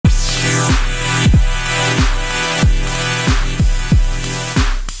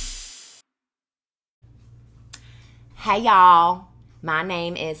Hey y'all, my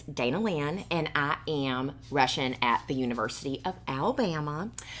name is Dana Lynn and I am Russian at the University of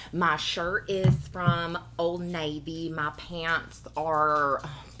Alabama. My shirt is from Old Navy. My pants are,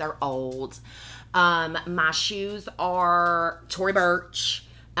 they're old. My shoes are Tory Burch.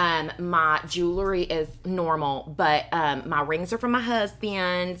 My jewelry is normal, but my rings are from my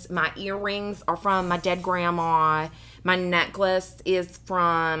husband's. My earrings are from my dead grandma. My necklace is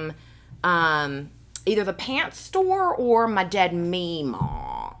from either the pants store or my dead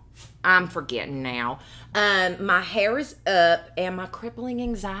meemaw. I'm forgetting now. My hair is up, and my crippling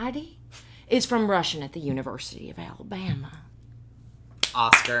anxiety is from Russian at the University of Alabama.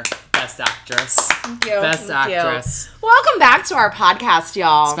 Oscar, Best Actress. Thank you. Best Thank Actress. You. Welcome back to our podcast,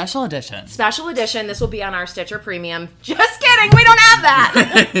 y'all. Special edition. Special edition. This will be on our Stitcher Premium. Just kidding. We don't have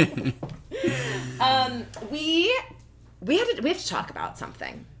that. We have to talk about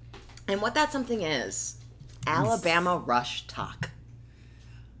something. And what that something is, Alabama Rush Talk.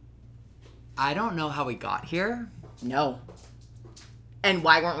 I don't know how we got here. No. And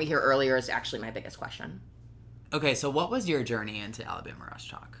why weren't we here earlier is actually my biggest question. Okay, so what was your journey into Alabama Rush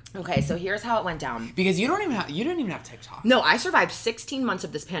Talk? Okay, so here's how it went down. Because you didn't even have TikTok. No, I survived 16 months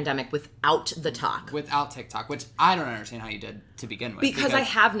of this pandemic without the talk. Without TikTok, which I don't understand how you did to begin with. Because I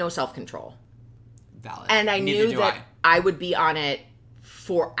have no self-control. Valid. And I Neither knew do that I would be on it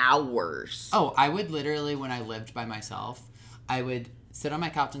for hours. Oh, I would literally, when I lived by myself, I would sit on my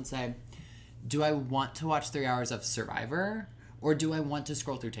couch and say, do I want to watch 3 hours of Survivor? Or do I want to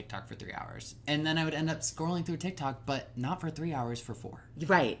scroll through TikTok for 3 hours? And then I would end up scrolling through TikTok, but not for 3 hours, for 4.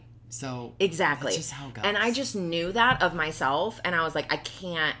 Right. So exactly. That's just how it goes. And I just knew that of myself, and I was like, I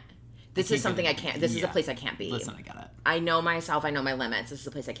can't. This is something I can't. This is a place I can't be. Listen, I get it. I know myself. I know my limits. This is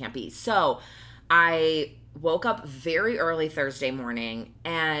a place I can't be. So I woke up very early Thursday morning,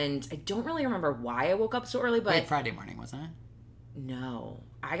 and I don't really remember why I woke up so early, but Wait, Friday morning, wasn't it? No,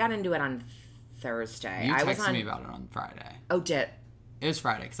 I got into it on Thursday. You I texted me about it on Friday. Oh, did it was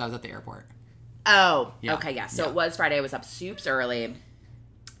Friday because I was at the airport. Oh, yeah. Okay, yeah. So it was Friday. I was up soups early.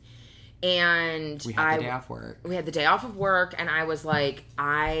 And we had the day off work. We had the day off of work, and I was like,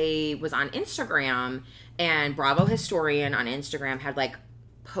 I was on Instagram, and Bravo Historian on Instagram had like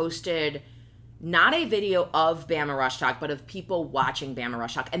posted not a video of Bama Rush Talk, but of people watching Bama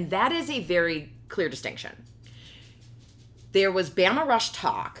Rush Talk. And that is a very clear distinction. There was Bama Rush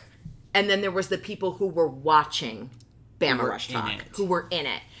Talk, and then there was the people who were watching Bama Rush Talk, who were in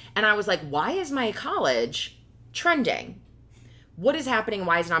it. And I was like, why is my college trending? What is happening?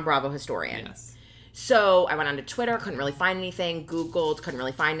 Why is it on Bravo Historian? Yes. So I went onto Twitter, couldn't really find anything, Googled, couldn't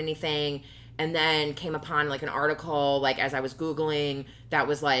really find anything, and then came upon like an article, like as I was Googling, that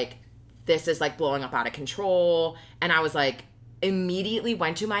was like, this is like blowing up out of control. And I was like, immediately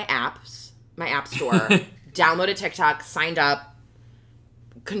went to my app store, downloaded TikTok, signed up,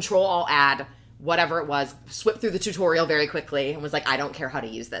 control all ad, whatever it was, swept through the tutorial very quickly and was like, I don't care how to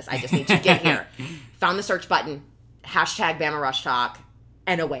use this. I just need to get here. Found the search button, hashtag Bama Rush Talk,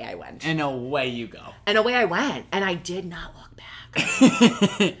 and away I went. And away you go. And away I went. And I did not look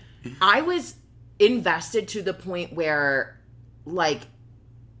back. I was invested to the point where, like,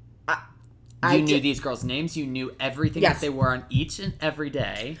 you knew these girls' names. You knew everything that they were on each and every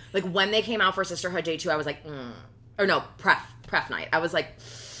day. Like, when they came out for Sisterhood Day 2, I was like, Or no, Pref night. I was like,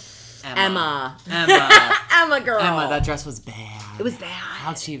 Emma girl. Emma, that dress was bad. It was bad.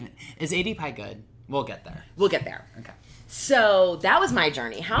 How'd she even... Is AD Pie good? We'll get there. We'll get there. Okay. So, that was my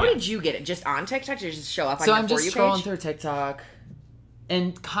journey. How did you get it? Just on TikTok? Did it just show up on your For You page? So, I'm just scrolling through TikTok.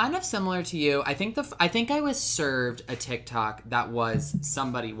 And kind of similar to you, I think I was served a TikTok that was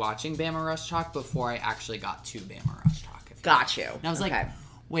somebody watching Bama Rush Talk before I actually got to Bama Rush Talk. Got you. And I was like,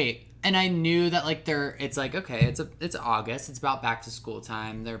 wait. And I knew that like it's like, okay, it's August. It's about back to school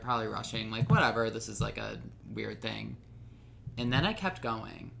time. They're probably rushing. Like, whatever. This is like a weird thing. And then I kept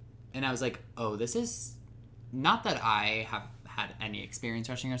going. And I was like, oh, this is not that I have had any experience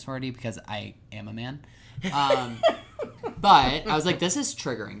rushing a sorority because I am a man. But I was like, this is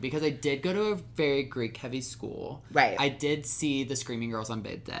triggering because I did go to a very Greek-heavy school. Right. I did see the Screaming Girls on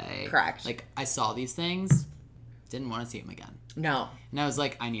bid day. Correct. Like, I saw these things, didn't want to see them again. No. And I was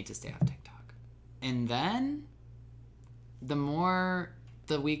like, I need to stay off TikTok. And then, the more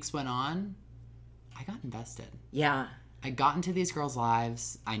the weeks went on, I got invested. Yeah. I got into these girls'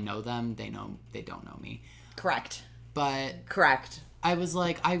 lives. I know them. They don't know me. Correct. But... Correct. I was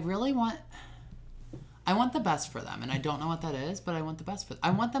like, I want the best for them, and I don't know what that is, but I want the best for them.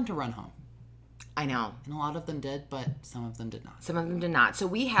 I want them to run home. I know. And a lot of them did, but some of them did not. Some of them did not. So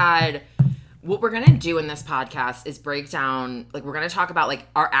we had what we're going to do in this podcast is break down, like, we're going to talk about, like,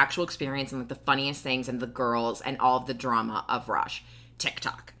 our actual experience and, like, the funniest things and the girls and all of the drama of Rush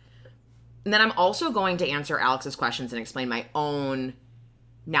TikTok. And then I'm also going to answer Alex's questions and explain my own.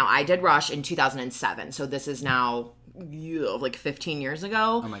 Now, I did Rush in 2007, so this is now, like, 15 years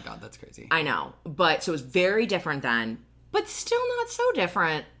ago. Oh my God, that's crazy. I know. But, so it was very different then, but still not so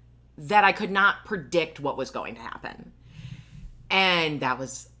different that I could not predict what was going to happen. And that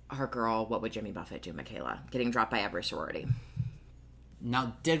was her girl, What Would Jimmy Buffett Do, Michaela, getting dropped by every sorority.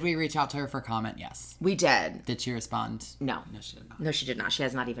 Now, did we reach out to her for comment? Yes. We did. Did she respond? No. No, she did not. No, she did not. She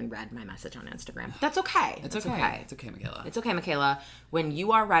has not even read my message on Instagram. That's okay. It's okay. It's okay, Michaela. It's okay, Michaela. When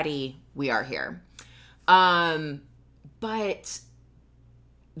you are ready, we are here. But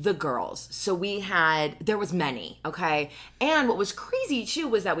the girls. So there was many, okay? And what was crazy, too,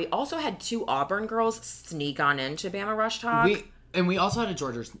 was that we also had 2 Auburn girls sneak on into Bama Rush Talk. We also had a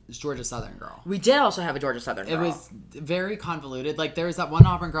Georgia Southern girl. We did also have a Georgia Southern girl. It was very convoluted. Like, there was that one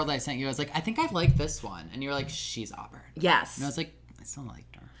Auburn girl that I sent you. I was like, I think I like this one. And you were like, she's Auburn. Yes. And I was like, I still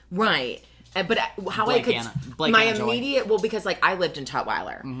liked her. Right. But how Blake I could... Anna, Blake my Anna immediate... Joy. Well, because, like, I lived in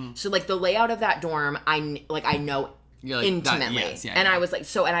Tutwiler. Mm-hmm. So, like, the layout of that dorm, I know like, intimately. And I was like...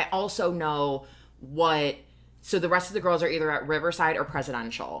 So, and I also know what... So the rest of the girls are either at Riverside or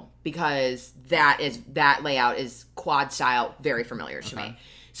Presidential, because that layout is quad style, very familiar to me.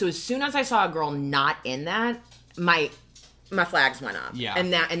 So as soon as I saw a girl not in that, my flags went up. Yeah.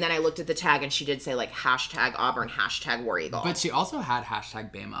 And then I looked at the tag and she did say, like, hashtag Auburn, hashtag War Eagle. But she also had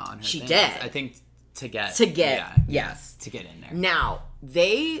hashtag Bama on her. She thing. did. I think to get yes. to get in there. Now,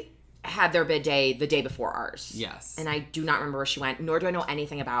 they had their bid day the day before ours. Yes. And I do not remember where she went, nor do I know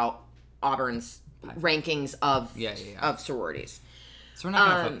anything about Auburn's rankings of sororities. So we're not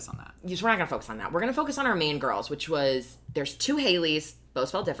going to focus on that. Yes, we're not going to focus on that. We're going to focus on our main girls, which was, there's 2 Haleys, both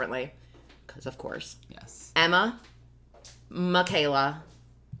spelled differently, because of course. Yes. Emma, Michaela,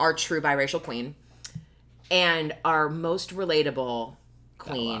 our true biracial queen, and our most relatable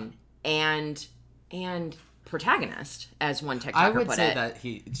queen, and protagonist, as one TikToker put it. I would say that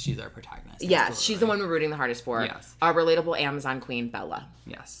she's our protagonist. Yes, she's the one we're rooting the hardest for. Yes. Our relatable Amazon queen, Bella.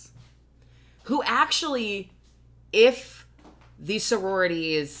 Yes. Who actually, if these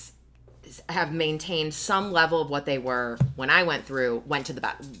sororities have maintained some level of what they were when I went through, went to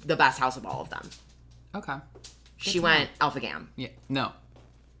the best house of all of them. Okay. She went Alpha Gam. Yeah. No.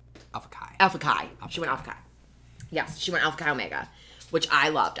 Alpha Chi. Alpha Chi. She went Alpha Chi. Yes, she went Alpha Chi Omega, which I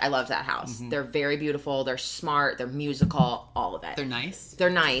loved. I loved that house. Mm-hmm. They're very beautiful. They're smart. They're musical. All of it. They're nice. They're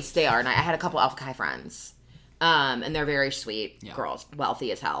nice. They are. And I had a couple Alpha Chi friends. And they're very sweet girls.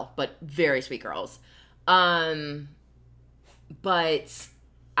 Wealthy as hell, but very sweet girls. But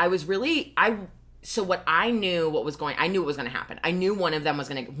I was really... So what I knew what was going... I knew what was going to happen. I knew one of them was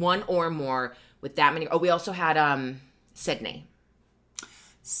going to... One or more with that many... Oh, we also had Sydney.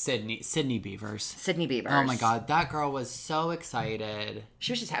 Sydney Beavers. Sydney Beavers. Oh my God. That girl was so excited.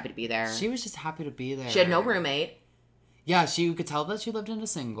 She was just happy to be there. She was just happy to be there. She had no roommate. Yeah, you could tell that she lived in a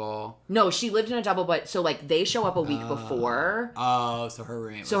single. No, she lived in a double, but so like they show up a week before. Oh, so her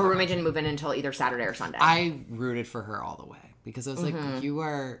roommate. So her roommate didn't move in until either Saturday or Sunday. I rooted for her all the way because I was like,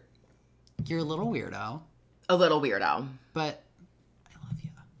 you're a little weirdo. A little weirdo. But I love you.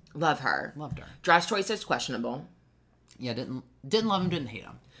 Love her. Loved her. Dress choices questionable. Yeah, didn't love him, didn't hate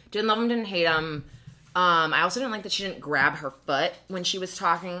him. Didn't love him, didn't hate him. I also didn't like that she didn't grab her foot when she was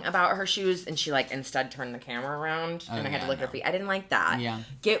talking about her shoes, and she like instead turned the camera around, and I had to look at her feet. I didn't like that. Yeah.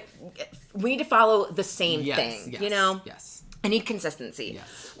 We need to follow the same thing, yes, you know? Yes. I need consistency.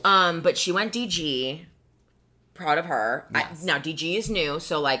 Yes. But she went DG. Proud of her. Yes. Now DG is new,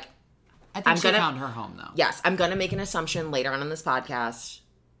 so like I think she found her home though. Yes, I'm gonna make an assumption later on in this podcast,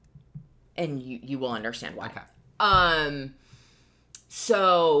 and you will understand why. Okay.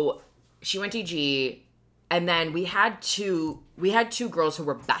 So she went DG, and then we had two girls who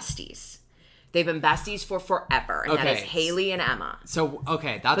were besties. They've been besties for forever, and that is Haley and Emma. So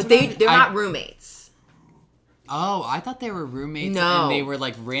that's but they're not roommates. Oh, I thought they were roommates. No, and they were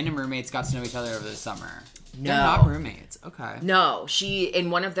like random roommates. Got to know each other over the summer. No, they're not roommates. Okay. No, she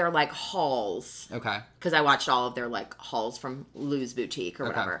in one of their like halls. Okay. Because I watched all of their like halls from Lou's Boutique or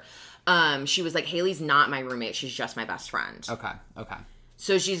whatever. She was like, Haley's not my roommate. She's just my best friend. Okay.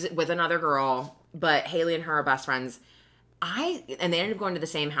 So she's with another girl, but Haley and her are best friends. And they ended up going to the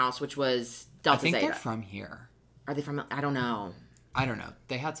same house, which was Delta Zeta. I think they're from here. Are they from? I don't know.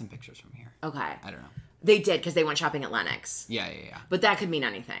 They had some pictures from here. Okay. I don't know. They did because they went shopping at Lennox. Yeah. But that could mean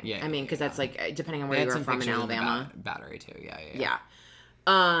anything. Yeah. I mean, because that's like depending on where you were from in Alabama. Battery too. Yeah.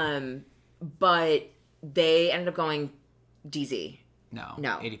 But they ended up going DZ. No.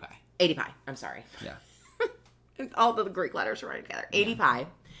 80 Pi. 80 Pi. I'm sorry. Yeah. All the Greek letters are running together. 80 Pi,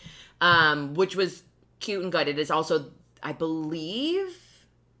 which was cute and good. It is also, I believe,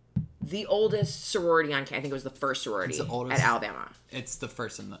 the oldest sorority on campus. I think it was the first sorority at Alabama. It's the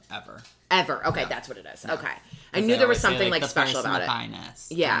first in the ever. Ever. Okay, that's what it is. Yeah. Okay. I knew there was something like special about it.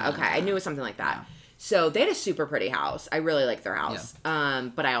 Finest. Yeah, okay. I knew it was something like that. Yeah. So they had a super pretty house. I really like their house. Yeah.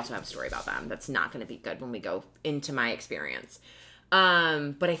 But I also have a story about them that's not going to be good when we go into my experience.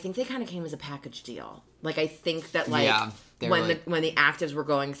 But I think they kind of came as a package deal. Like, I think that, like, when the actives were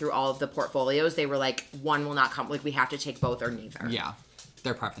going through all of the portfolios, they were like, one will not come. Like, we have to take both or neither. Yeah.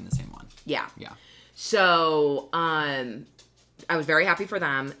 They're prepping the same one. Yeah. Yeah. So, I was very happy for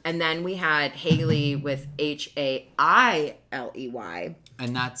them. And then we had Haley with Hailey.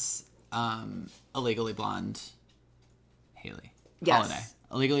 And that's a Legally Blonde Haley. Yes. Holiday.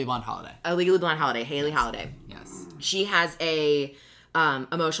 A Legally Blonde Holiday. A Legally Blonde Holiday. Haley Holiday. Yes. She has a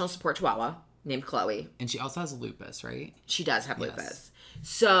emotional support chihuahua named Chloe. And she also has lupus, right? She does have lupus.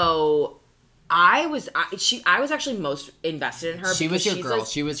 So I was actually most invested in her. She was your girl. Like,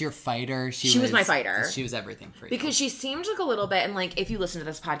 she was your fighter. She was my fighter. She was everything for you. Because she seemed like a little bit, and like if you listen to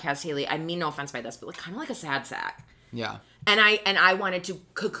this podcast, Haley, I mean no offense by this, but like kind of like a sad sack. Yeah. And I wanted to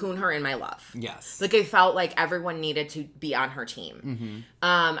cocoon her in my love. Yes. Like, I felt like everyone needed to be on her team. Mm-hmm.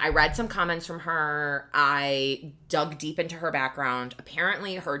 I read some comments from her. I dug deep into her background.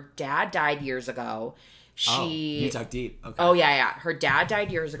 Apparently, her dad died years ago. You dug deep. Okay. Oh, yeah. Her dad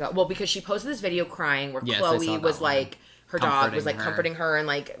died years ago. Well, because she posted this video crying where Chloe was like, her dog was like comforting her and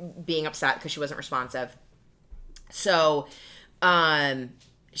like being upset because she wasn't responsive. So,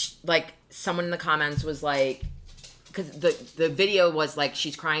 like, someone in the comments was like, because the video was like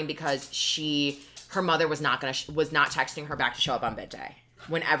she's crying because her mother was not texting her back to show up on bid day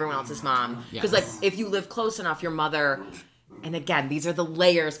when everyone else's mom, because like if you live close enough, your mother, and again, these are the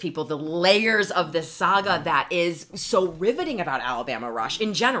layers, people, the layers of this saga that is so riveting about Alabama Rush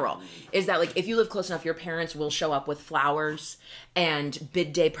in general, is that like if you live close enough, your parents will show up with flowers and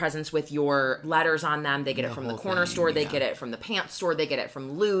bid day presents with your letters on them. They get it from the corner store, they get it from the pants store, they get it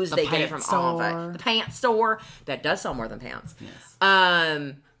from Lou's, they get it from all of it. The pants store that does sell more than pants. Yes.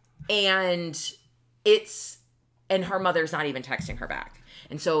 And her mother's not even texting her back.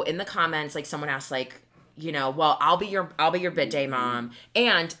 And so in the comments, like someone asked, like, you know, well, I'll be your bid day mom,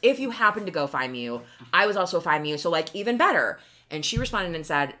 and if you happen to go FIMU, I was also FIMU, so like even better. And she responded and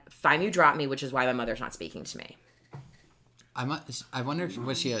said, FIMU dropped me, which is why my mother's not speaking to me. I wonder if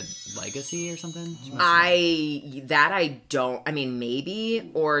was she a legacy or something?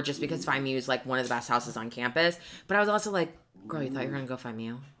 Maybe, or just because FIMU is like one of the best houses on campus. But I was also like, girl, you thought you were gonna go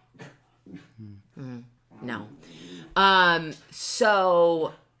FIMU? No.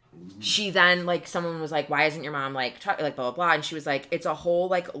 So she then, like, someone was like, why isn't your mom like like blah blah blah, and she was like, it's a whole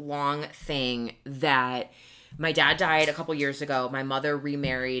like long thing that my dad died a couple years ago. My mother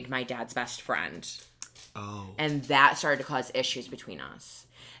remarried my dad's best friend. Oh. And that started to cause issues between us.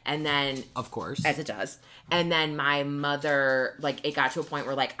 And then, of course, as it does. And then my mother, like, it got to a point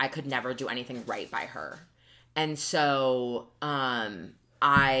where like I could never do anything right by her. And so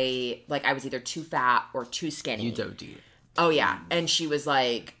I was either too fat or too skinny. You dove deep. Oh yeah. And she was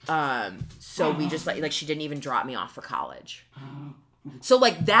like, so we just like she didn't even drop me off for college. So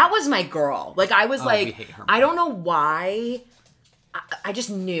like that was my girl. Like I was like, I don't know why. I just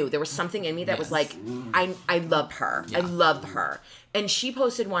knew there was something in me that was like, I love her. Yeah. I love her. And she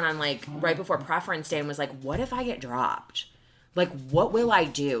posted one on like right before Preference Day and was like, what if I get dropped? Like, what will I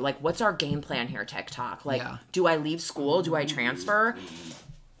do? Like, what's our game plan here, TikTok? Like, do I leave school? Do I transfer?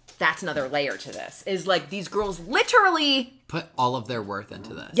 That's another layer to this. Is like these girls literally put all of their worth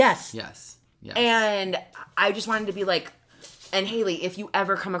into this. Yes. Yes. Yes. And I just wanted to be like, and Haley, if you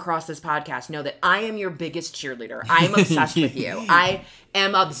ever come across this podcast, know that I am your biggest cheerleader. I am obsessed with you. I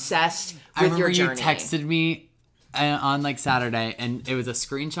am obsessed with your journey. You texted me on like Saturday, and it was a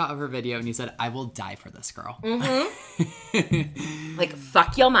screenshot of her video, and you said, I will die for this girl. Mm-hmm. Like,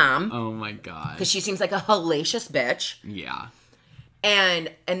 fuck your mom. Oh my God. Because she seems like a hellacious bitch. Yeah. And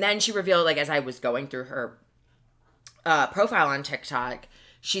then she revealed, like, as I was going through her profile on TikTok,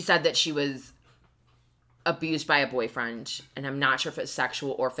 she said that she was abused by a boyfriend, and I'm not sure if it's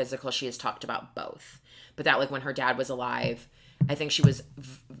sexual or physical. She has talked about both. But that, like, when her dad was alive, I think she was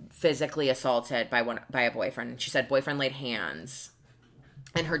physically assaulted by a boyfriend. She said boyfriend laid hands,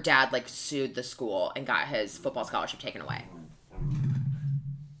 and her dad like sued the school and got his football scholarship taken away.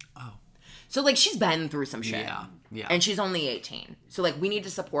 Oh, so like she's been through some shit. Yeah. And she's only 18, so like we need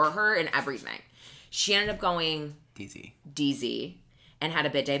to support her in everything. She ended up going DZ, and had a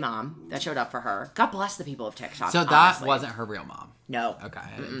bid day mom that showed up for her. God bless the people of TikTok. So that honestly. wasn't her real mom. No. Okay.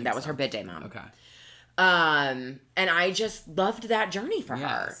 I didn't think That was so. her bid day mom. Okay. And I just loved that journey for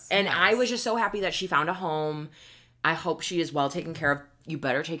her. Yes, And yes. I was just so happy that she found a home. I hope she is well taken care of. You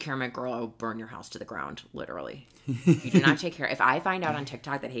better take care of my girl. I will burn your house to the ground, literally. If you do not take care. If I find out on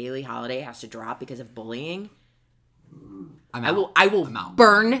TikTok that Haley Holiday has to drop because of bullying, I will out.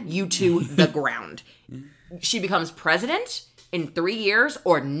 burn you to the ground. She becomes president in 3 years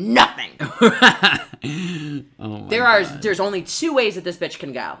or nothing. There's only 2 ways that this bitch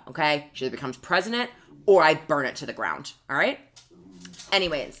can go, okay? She either becomes president or I burn it to the ground, all right?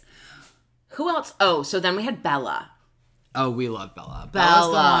 Anyways, who else? Oh, so then we had Bella. Oh, we love Bella. Bella's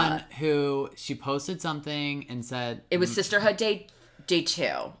the one who she posted something and said It was Sisterhood Day 2.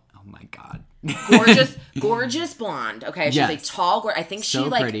 oh my god. Gorgeous blonde. Okay, she's Yes. a tall. I think So she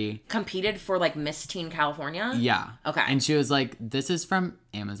like pretty. competed for like Miss Teen California. Yeah. Okay. And she was like, "This is from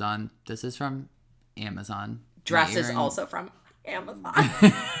Amazon. This is from Amazon." Dress is Earring- also from Amazon.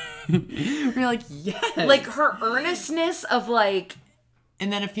 We're like, yes. Like her earnestness of like.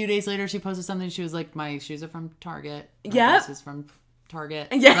 And then a few days later, she posted something. She was like, "My shoes are from Target. My Yep. dress is from Target."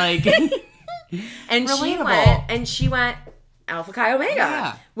 Yeah. Like, And Relatable. she went Alpha Chi Omega,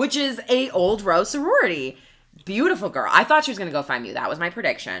 Yeah. which is a old Rose sorority. Beautiful girl. I thought she was gonna go find you. That was my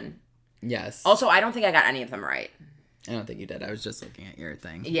prediction. yes. Also, I don't think I got any of them right. I don't think you did. I was just looking at your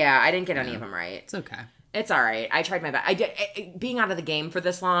thing. Yeah, I didn't get any of them right. It's okay. It's all right. I tried my best. I did. Being out of the game for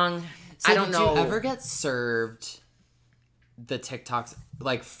this long, So I don't know. Did you ever get served the TikToks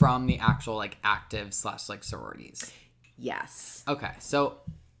like from the actual like active / like sororities? Yes. Okay, so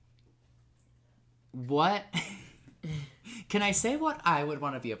what can I say? What I would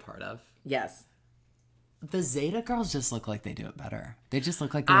want to be a part of? Yes. The Zeta girls just look like they do it better. They just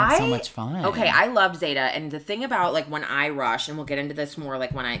look like they have so much fun. Okay, I loved Zeta, and the thing about like when I rush, and we'll get into this more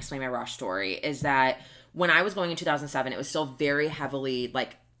like when I explain my rush story, is that when I was going in 2007, it was still very heavily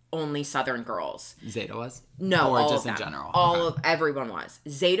like only Southern girls. Zeta was? No, or all just of in them. general. All Okay. of everyone was.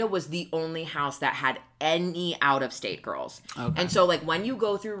 Zeta was the only house that had any out of state girls. Okay. And so like when you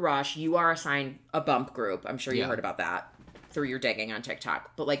go through Rush, you are assigned a bump group. I'm sure you Yeah. heard about that through your digging on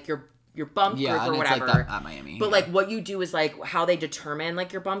TikTok. But like your bump Yeah, group or and it's whatever. like that at Miami. But yeah. like what you do is like how they determine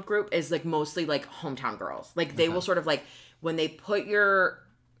like your bump group is like mostly like hometown girls. Like they will sort of like when they put your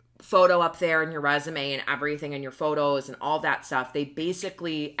photo up there and your resume and everything and your photos and all that stuff, they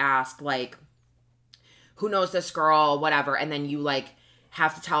basically ask like who knows this girl, whatever, and then you like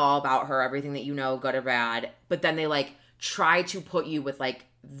have to tell all about her, everything that you know, good or bad. But then they like try to put you with like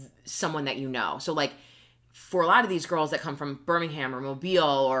someone that you know. So like for a lot of these girls that come from Birmingham or Mobile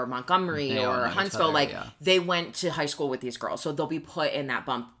or Montgomery They all or know each Huntsville, other, like yeah. they went to high school with these girls. So they'll be put in that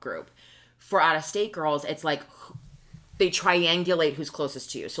bump group. For out of state girls, it's like they triangulate who's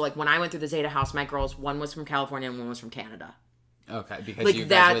closest to you. So like when I went through the Zeta house, my girls, one was from California and one was from Canada. Okay, because like, you guys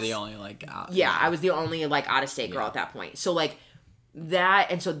that's- were the only like out. Yeah, I was the only like out of state girl at that point. So like that,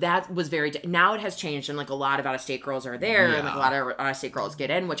 and so that was very. Now it has changed, and like a lot of out of state girls are there, and like a Yeah. lot of out of state girls get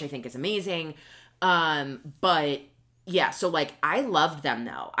in, which I think is amazing. But yeah, so like I loved them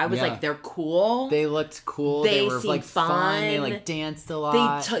though. I was Yeah. like, they're cool. They looked cool. They They were seemed like fun. They fun. like danced a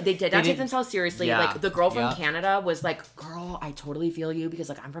lot. They did not take didn't- themselves seriously. Yeah. Like the girl from Yeah. Canada was like, "Girl, I totally feel you because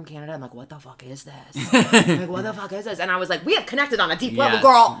like I'm from Canada. I'm like, what the fuck is this? Like, what the fuck is this?" And I was like, "We have connected on a deep level, Yes,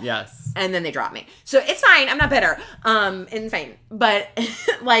 girl." Yes. And then they dropped me. So it's fine. I'm not bitter. It's fine. But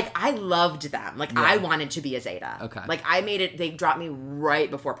like I loved them. Like I wanted to be a Zeta. Okay. Like I made it. They dropped me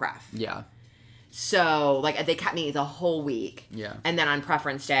right before Pref. Yeah. So like they kept me the whole week. Yeah. And then on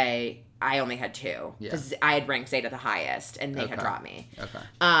preference day, I only had 2 Yeah. because I had ranked Zeta the highest, and they had Okay. dropped me.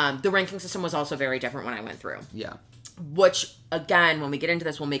 Okay. The ranking system was also very different when I went through. Yeah. Which again, when we get into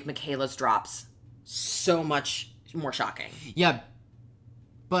this, will make Michaela's drops so much more shocking. Yeah.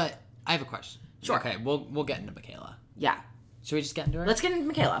 But I have a question. Sure. Okay, we'll get into Michaela. Yeah. Should we just get into her? Let's get into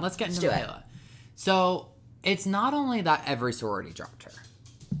Michaela. Let's get into do it. Michaela. So it's not only that every sorority dropped her,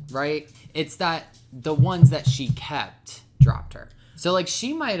 right? It's that the ones that she kept dropped her. So like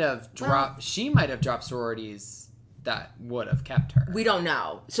she might have dropped sororities that would have kept her. We don't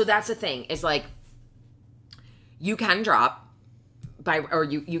know. So that's the thing. Is like you can drop or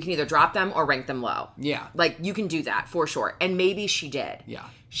you can either drop them or rank them low. Yeah. Like you can do that for sure. And maybe she did. Yeah.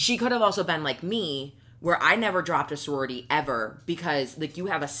 She could have also been like me, where I never dropped a sorority ever because like you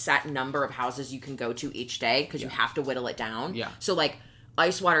have a set number of houses you can go to each day because you have to whittle it down. Yeah. So like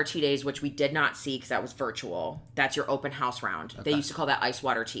Ice Water Tea Days, which we did not see because that was virtual. That's your open house round. They used to call that Ice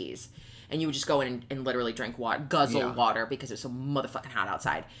Water Teas. And you would just go in and literally drink water, guzzle water because it's so motherfucking hot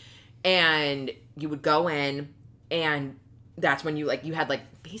outside. And you would go in and that's when you had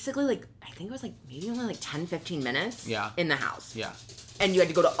basically I think it was maybe only 10, 15 minutes in the house. Yeah. And you had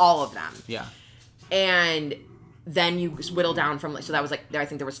to go to all of them. Yeah. And then you whittle down from, so that was I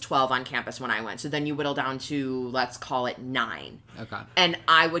think there was 12 on campus when I went. So then you whittle down to, let's call it 9. Okay. And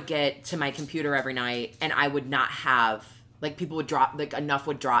I would get to my computer every night and I would not have, people would drop, enough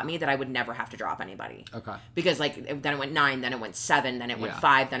would drop me that I would never have to drop anybody. Okay. Because then it went 9, then it went 7, then it went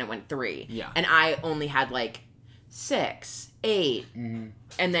 5, then it went 3. Yeah. And I only had 6, 8,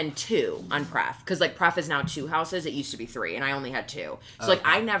 and then 2 on Pref. Because Pref is now 2 houses. It used to be 3, and I only had 2. So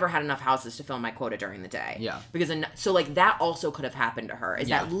I never had enough houses to fill my quota during the day. Yeah. Because that also could have happened to her. Is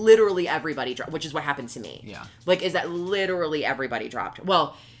that literally everybody dropped, which is what happened to me. Yeah. Is that literally everybody dropped?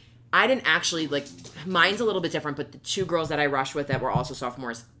 Well, I didn't actually, mine's a little bit different, but the 2 girls that I rushed with that were also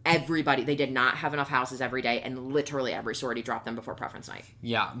sophomores, everybody, they did not have enough houses every day, and literally every sorority dropped them before preference night.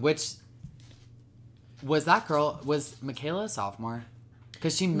 Yeah, which... Was Michaela a sophomore?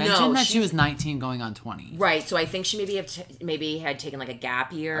 Because she mentioned that she was 19 going on 20. Right, so I think she maybe had taken a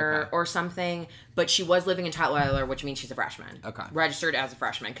gap year or something, but she was living in Tutwiler, which means she's a freshman. Okay. Registered as a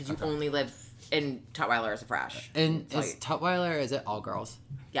freshman, because you only live in Tutwiler as a fresh. And is Tutwiler, is it all girls?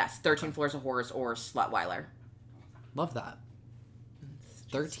 Yes, 13 floors of whores or Slutwiler. Love that.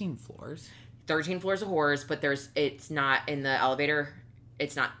 13 floors? 13 floors of whores, but it's not in the elevator,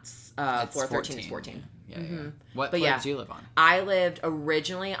 it's not... floor 13 is 14. Yeah, yeah. What floor did you live on? I lived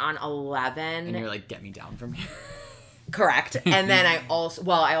originally on 11. And you're get me down from here. Correct. And then I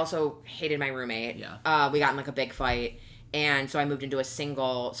also hated my roommate. Yeah. We got in a big fight. And so I moved into a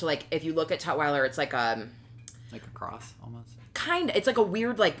single. So if you look at Tutwiler, it's like a cross almost? Kind of. It's a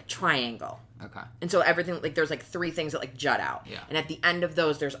weird triangle. Okay. And so everything, there's 3 things that jut out. Yeah. And at the end of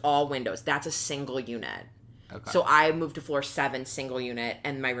those, there's all windows. That's a single unit. Okay. So I moved to floor 7, single unit,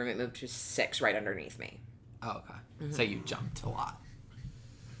 and my roommate moved to 6 right underneath me. Oh, okay. Mm-hmm. So you jumped a lot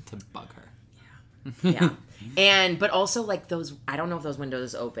to bug her. Yeah. Yeah. But also, those, I don't know if those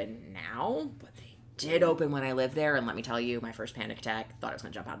windows open now, but they did open when I lived there. And let me tell you, my first panic attack, thought I was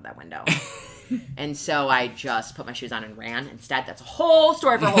going to jump out of that window. And so I just put my shoes on and ran instead. That's a whole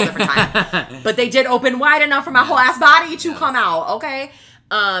story for a whole different time. But they did open wide enough for my whole ass body to come out, okay?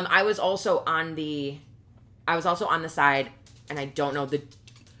 I was also on the side, and I don't know the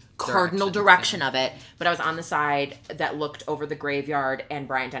cardinal direction of it, but I was on the side that looked over the graveyard, and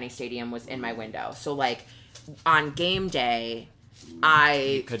Bryant-Denny Stadium was in my window. So, on game day,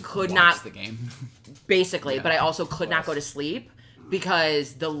 I could not watch the game. Basically, but I also could not go to sleep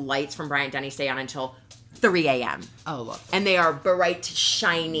because the lights from Bryant-Denny stay on until 3 a.m. Oh, look. And they are bright,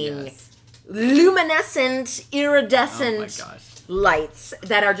 shining, luminescent, iridescent lights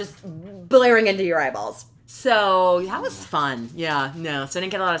that are just blaring into your eyeballs. So that was fun. Yeah, no. So I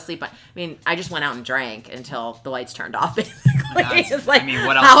didn't get a lot of sleep. I mean, I just went out and drank until the lights turned off, basically. It's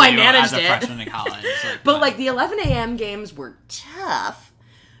what else how do I you managed as a it. freshman in college? But the 11 a.m. games were tough.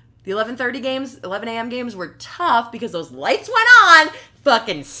 The 11 a.m. games were tough because those lights went on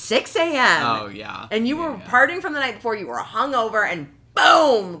fucking 6 a.m. Oh, yeah. And you were partying from the night before. You were hungover and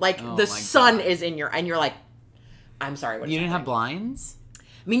boom! The sun is in your... And you're like, I'm sorry, what is You didn't have happening? blinds?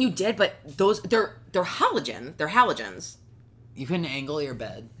 I mean, you did, but they're halogen. They're halogens. You couldn't angle your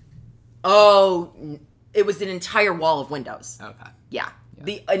bed? Oh, it was an entire wall of windows. Okay. Yeah.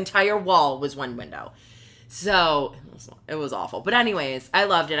 The entire wall was one window. So, it was awful. But anyways, I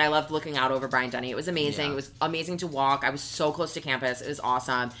loved it. I loved looking out over Bryant-Denny. It was amazing. Yeah. It was amazing to walk. I was so close to campus. It was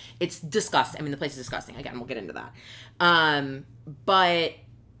awesome. It's disgusting. I mean, the place is disgusting. Again, we'll get into that. But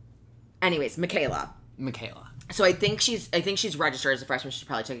anyways, Michaela. So I think she's registered as a freshman. She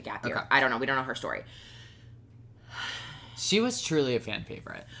probably took a gap year. Okay. I don't know. We don't know her story. She was truly a fan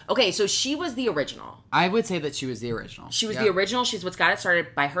favorite. Okay, so she was the original. I would say that she was the original. She was the original. She's what's got it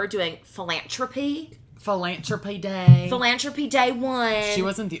started by her doing philanthropy. Philanthropy Day. Philanthropy Day 1. She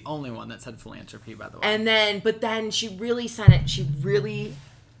wasn't the only one that said philanthropy, by the way. And then she really sent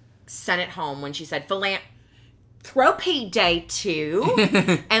it home when she said philanthropy Day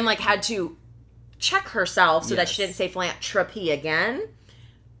 2 and had to check herself so that she didn't say philanthropy again.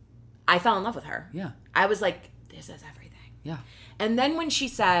 I fell in love with her. Yeah. I was like, this is everything. Yeah. And then when she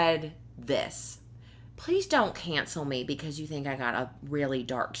said this, please don't cancel me because you think I got a really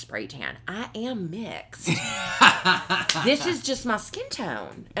dark spray tan. I am mixed. This is just my skin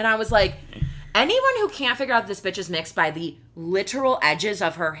tone. And I was like, anyone who can't figure out this bitch is mixed by the literal edges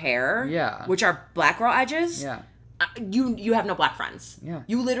of her hair, which are black girl edges, you have no black friends. Yeah.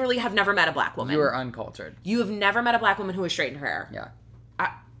 You literally have never met a black woman. You are uncultured. You have never met a black woman who has straightened her hair. Yeah.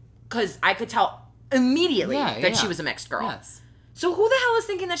 Because I could tell immediately that she was a mixed girl. Yes. So who the hell is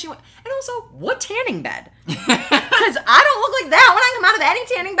thinking that she went? And also, what tanning bed? Because I don't look like that when I come out of any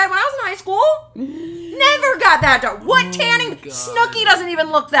tanning bed when I was in high school. Never got that dark. What tanning? God. Snooki doesn't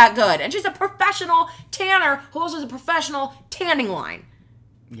even look that good. And she's a professional tanner who also has a professional tanning line.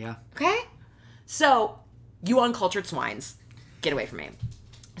 Yeah. Okay? So, you uncultured swines, get away from me.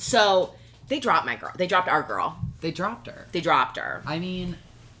 So, they dropped my girl. They dropped our girl. They dropped her. They dropped her. I mean...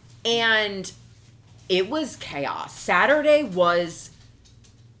 And it was chaos. Saturday was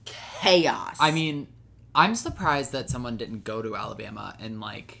chaos. I mean, I'm surprised that someone didn't go to Alabama and,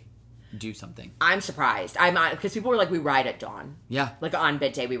 like, do something. I'm surprised. Because people were like, we ride at dawn. Yeah. Like, on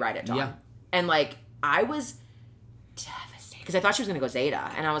bid day, we ride at dawn. Yeah. And, like, I was devastated. Because I thought she was going to go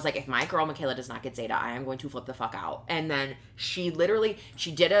Zeta. And I was like, if my girl Michaela does not get Zeta, I am going to flip the fuck out. And then she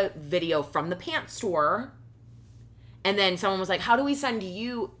did a video from the pants store. And then someone was like, how do we send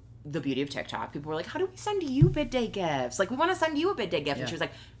you... The beauty of TikTok. People were like, how do we send you bid day gifts? Like, we want to send you a bid day gift. Yeah. And she was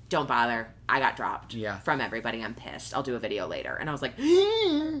like, don't bother. I got dropped from everybody. I'm pissed. I'll do a video later. And I was like,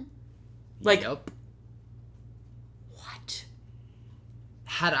 like, yep. What?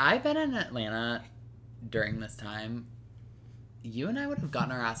 Had I been in Atlanta during this time, you and I would have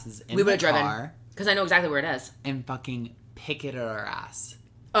gotten our asses in the car. We would have driven. Because I know exactly where it is. And fucking picketed our ass.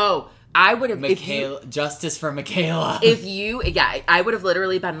 Oh, I would have... Justice for Michaela. I would have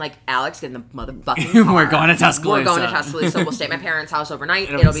literally been like, Alex, get in the motherfucking car. We're going to Tuscaloosa. We're going to Tuscaloosa. We'll stay at my parents' house overnight.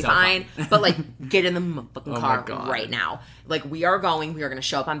 It'll be so fine. But, like, get in the motherfucking car right now. Like, we are going to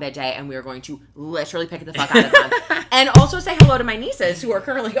show up on bid day, and we are going to literally pick the fuck out of them. And also say hello to my nieces, who are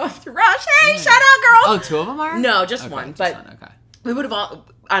currently going through Rush. Hey, shout out, girls! Oh, two of them are? No, just one. But okay. We would have all...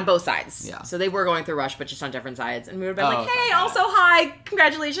 On both sides. Yeah. So they were going through Rush, but just on different sides. And we would have been like, hey, also hi,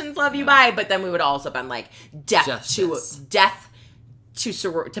 congratulations, love you, bye. But then we would have also been like, death to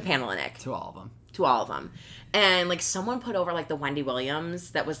Pamela and Nick. To all of them. To all of them. And like someone put over like the Wendy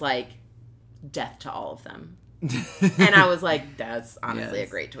Williams that was like, death to all of them. And I was like, that's honestly a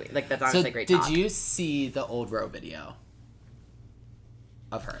great tweet. Like, that's honestly a great talk. Did you see the Old Row video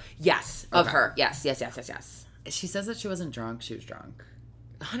of her? Yes, of her. Yes. She says that she wasn't drunk. She was drunk.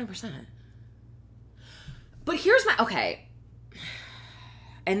 100%. But here's my... Okay.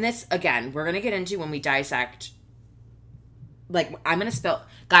 And this, again, we're going to get into when we dissect... Like, I'm going to spill...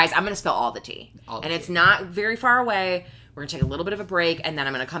 Guys, I'm going to spill all the tea. It's not very far away. We're going to take a little bit of a break, and then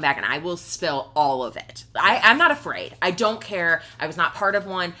I'm going to come back, and I will spill all of it. I'm not afraid. I don't care. I was not part of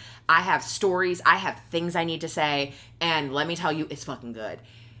one. I have stories. I have things I need to say. And let me tell you, it's fucking good.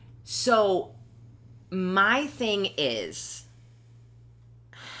 So, my thing is...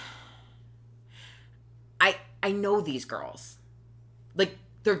 I know these girls. Like,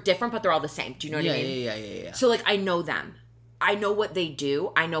 they're different, but they're all the same. Do you know what I mean? Yeah. So, like, I know them. I know what they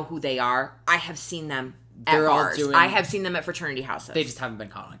do. I know who they are. I have seen them at bars. I have seen them at fraternity houses. They just haven't been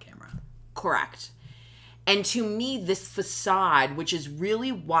caught on camera. Correct. And to me, this facade, which is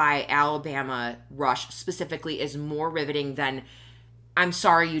really why Alabama Rush specifically is more riveting than, I'm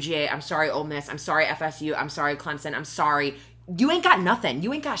sorry, UGA, I'm sorry, Ole Miss, I'm sorry, FSU, I'm sorry, Clemson, I'm sorry. You ain't got nothing.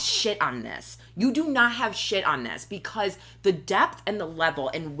 You ain't got shit on this. You do not have shit on this because the depth and the level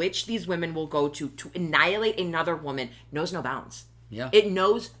in which these women will go to annihilate another woman knows no bounds. Yeah. It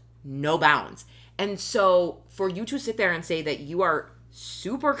knows no bounds. And so for you to sit there and say that you are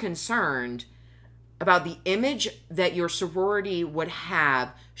super concerned about the image that your sorority would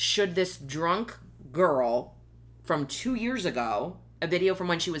have should this drunk girl from 2 years ago, a video from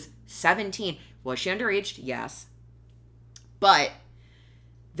when she was 17, was she underage? Yes. But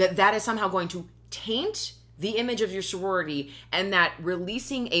that is somehow going to taint the image of your sorority, and that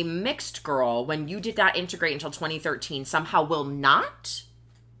releasing a mixed girl when you did not integrate until 2013 somehow will not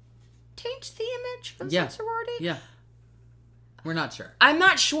taint the image of the sorority? Yeah. We're not sure. I'm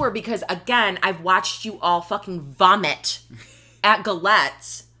not sure because, again, I've watched you all fucking vomit at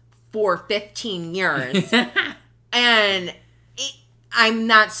Galette's for 15 years. And I'm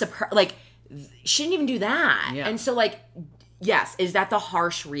not surprised. Like, she didn't even do that. Yeah. And so, like... Yes, is that the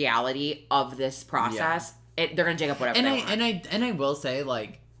harsh reality of this process? Yeah. They're gonna dig up whatever. And I will say,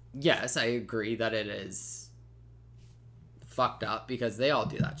 like, yes, I agree that it is fucked up because they all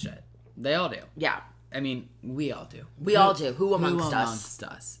do that shit. They all do. Yeah. I mean, we all do. We all do. Who amongst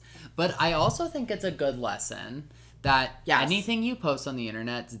us? But I also think it's a good lesson that anything you post on the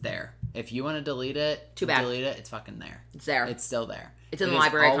internet is there. If you want to delete it, delete it. It's fucking there. It's there. It's still there. It's in the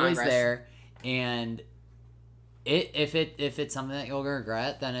Library of Congress. It's always there, and. If it's something that you'll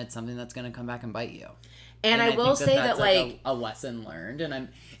regret, then it's something that's going to come back and bite you. And I will say that like a lesson learned,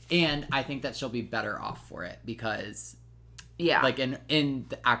 and I think that she'll be better off for it because, like in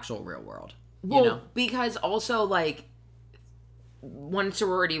the actual real world, well, because also like one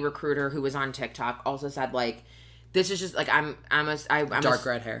sorority recruiter who was on TikTok also said, like, this is just, like, I'm dark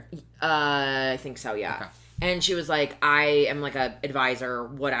red hair. I think so, yeah. Okay. And she was like, I am, like, a advisor,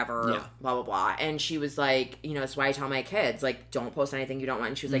 whatever, Yeah. blah, blah, blah. And she was like, you know, that's why I tell my kids, like, don't post anything you don't want.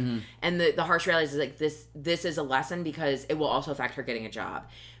 And she was like, and the harsh reality is, like, this is a lesson because it will also affect her getting a job.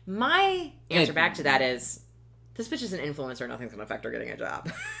 My answer back to that is, this bitch is an influencer. Nothing's going to affect her getting a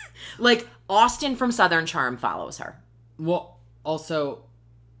job. Like, Austin from Southern Charm follows her. Well, also,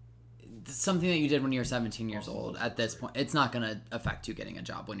 something that you did when you were 17 years old, at this point, it's not going to affect you getting a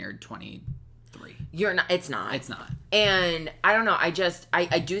job when you're 23. You're not. It's not. It's not. And I don't know. I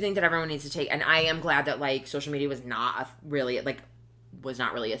do think that everyone needs to take. And I am glad that, like, social media was not really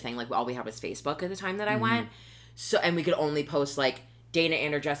a thing. Like, all we had was Facebook at the time that I went. So, and we could only post, like, Dana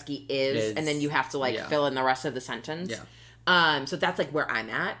Andrzejewski is, and then you have to, like, fill in the rest of the sentence. Yeah. So that's, like, where I'm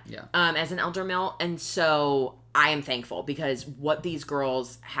at. Yeah. As an elder male. And so I am thankful because what these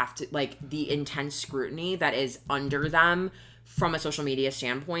girls have to, like, the intense scrutiny that is under them from a social media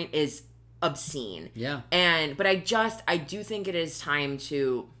standpoint is obscene. Yeah. But I do think it is time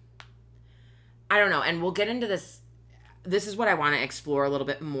to, I don't know, and we'll get into this. This is what I want to explore a little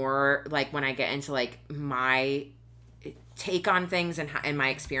bit more, like, when I get into, like, my take on things and my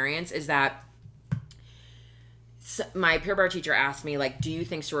experience is that my peer bar teacher asked me, like, do you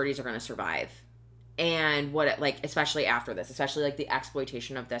think sororities are going to survive? And what, like, especially after this, especially, like, the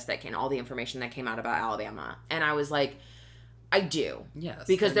exploitation of this all the information that came out about Alabama. And I was like, I do. Yes.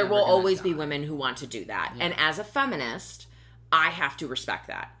 Because there will always be women who want to do that. Yeah. And as a feminist, I have to respect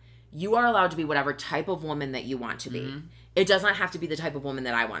that. You are allowed to be whatever type of woman that you want to be. It does not have to be the type of woman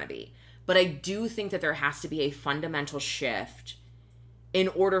that I want to be. But I do think that there has to be a fundamental shift in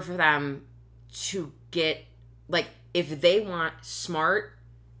order for them to get, like, if they want smart,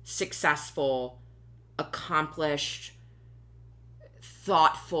 successful, accomplished,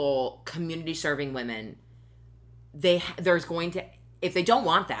 thoughtful, community-serving women, there's going to, if they don't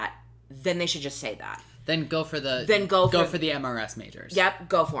want that, then they should just say that. Then go for the MRS majors. Yep,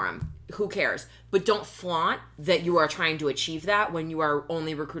 go for them. Who cares? But don't flaunt that you are trying to achieve that when you are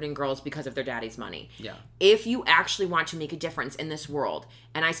only recruiting girls because of their daddy's money. Yeah. If you actually want to make a difference in this world,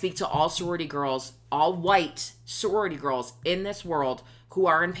 and I speak to all sorority girls, all white sorority girls in this world who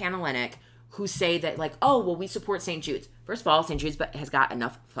are in Panhellenic, who say that, like, oh, well, we support St. Jude's. First of all, St. Jude's has got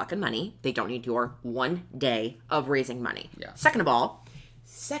enough fucking money. They don't need your one day of raising money. Yeah. Second of all,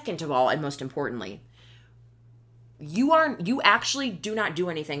 and most importantly, you actually do not do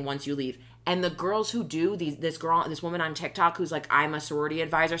anything once you leave. And the girls who do, this woman on TikTok who's like, I'm a sorority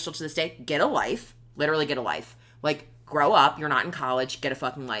advisor still to this day, get a life. Literally get a life. Like, grow up. You're not in college. Get a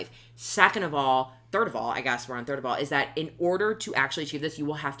fucking life. Third of all, I guess we're on third of all, is that in order to actually achieve this, you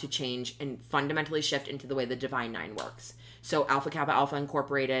will have to change and fundamentally shift into the way the Divine Nine works. So Alpha Kappa Alpha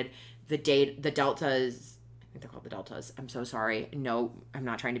Incorporated, the Deltas, I think they're called the Deltas. I'm so sorry. No, I'm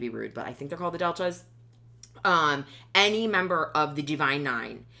not trying to be rude, but I think they're called the Deltas. Any member of the Divine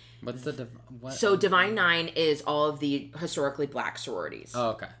Nine. What's the what? So Divine Nine is all of the historically black sororities. Oh,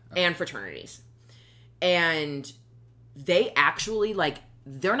 okay. And fraternities. And they actually, like,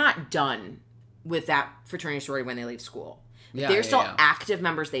 they're not done with that fraternity sorority when they leave school. Yeah, they're still active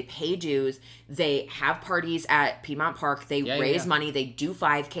members. They pay dues. They have parties at Piedmont Park. They raise money. They do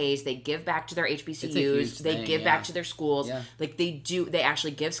 5Ks. They give back to their HBCUs. They give back to their schools. Yeah. Like, they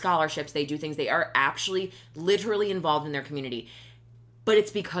actually give scholarships. They do things. They are actually literally involved in their community. But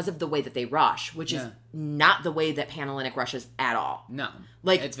it's because of the way that they rush, which is not the way that Panhellenic rushes at all. No.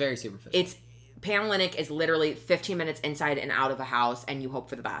 Like, it's very superficial. Panhellenic is literally 15 minutes inside and out of a house, and you hope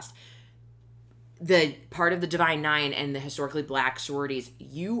for the best. The part of the Divine Nine and the historically black sororities,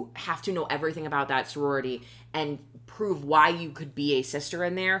 you have to know everything about that sorority and prove why you could be a sister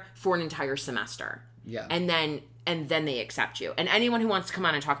in there for an entire semester. Yeah. And then they accept you. And anyone who wants to come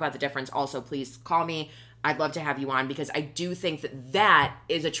on and talk about the difference, also please call me. I'd love to have you on because I do think that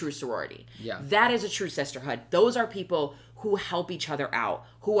is a true sorority. Yeah. That is a true sisterhood. Those are people who help each other out,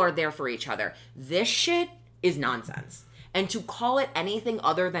 who are there for each other. This shit is nonsense. And to call it anything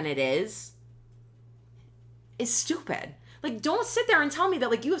other than it is stupid. Like, don't sit there and tell me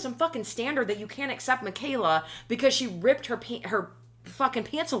that, like, you have some fucking standard that you can't accept Michaela because she ripped her fucking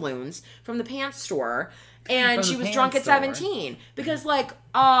pantaloons from the pants store and she was drunk at 17. Because, like,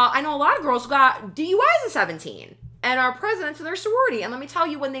 I know a lot of girls who got DUIs at 17 and are presidents of their sorority. And let me tell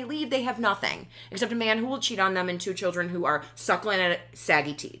you, when they leave, they have nothing except a man who will cheat on them and 2 children who are suckling at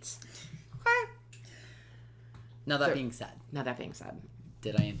saggy teats. Okay? Now that being said.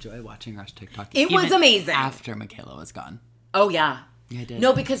 Did I enjoy watching Rush TikTok? It was amazing. After Michaela was gone. Oh, yeah. Yeah, I did.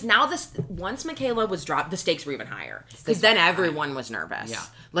 No, because now once Michaela was dropped, the stakes were even higher. Because then everyone was nervous. Yeah.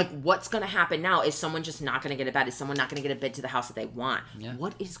 Like, what's going to happen now? Is someone just not going to get a bed? Is someone not going to get a bid to the house that they want? Yeah.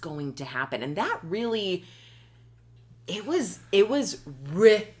 What is going to happen? And that really, it was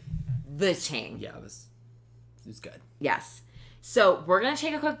riveting. Yeah, it was good. Yes. So we're going to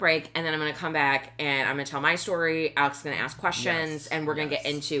take a quick break, and then I'm going to come back, and I'm going to tell my story. Alex is going to ask questions, and we're going to get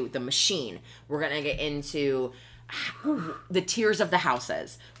into the machine. We're going to get into the tiers of the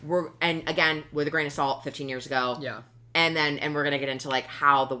houses. And again, with a grain of salt, 15 years ago. Yeah. And we're going to get into like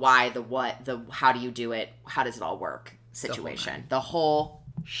how, the why, the what, the how do you do it, how does it all work situation. The whole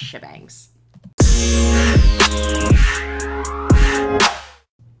shebangs.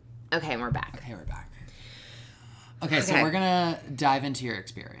 Okay, and we're back. Okay, so we're gonna dive into your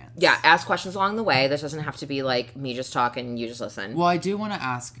experience. Yeah, ask questions along the way. This doesn't have to be like me just talking and you just listen. Well, I do want to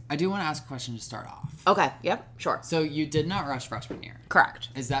ask a question to start off. Okay, yep, sure. So you did not rush freshman year. Correct.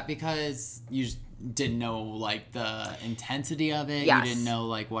 Is that because you just didn't know like the intensity of it? Yes. You didn't know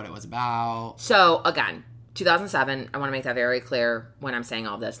like what it was about? So again, 2007, I want to make that very clear when I'm saying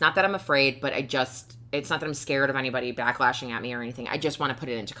all this. Not that I'm afraid, but it's not that I'm scared of anybody backlashing at me or anything. I just want to put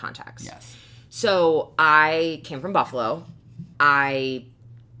it into context. Yes. So I came from Buffalo. My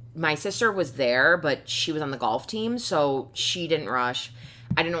sister was there, but she was on the golf team, so she didn't rush.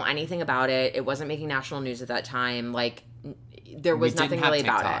 I didn't know anything about it. It wasn't making national news at that time. Like, there was nothing really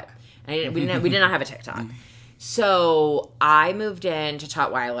about it. And we did not have a TikTok. So I moved in to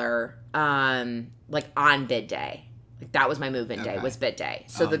Tutwiler, like on bid day. Like, that was my move-in day, was bid day.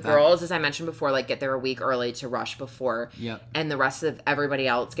 So the girls, as I mentioned before, like get there a week early to rush before. Yep. And the rest of everybody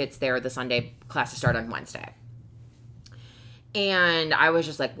else gets there the Sunday. Classes start on Wednesday. And I was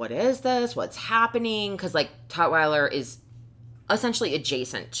just like, what is this? What's happening? Because like Tutwiler is essentially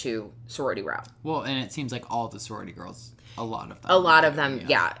adjacent to Sorority Row. Well, and it seems like all the sorority girls, a lot of them.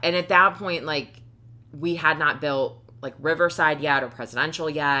 Yeah. And at that point, like, we had not built like Riverside yet or Presidential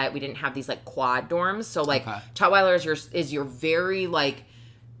yet. We didn't have these like quad dorms. So like Tutwiler is your very like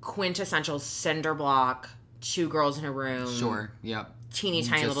quintessential cinder block, 2 girls in a room. Sure. Yep. Teeny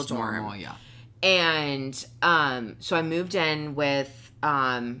tiny Just little dorm. normal, yeah. And so I moved in with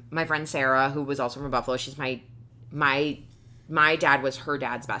my friend Sarah, who was also from Buffalo. She's my dad was her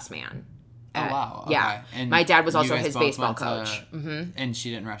dad's best man. Oh, wow. Okay. Yeah. And my dad was you also guys his both baseball went to- coach. And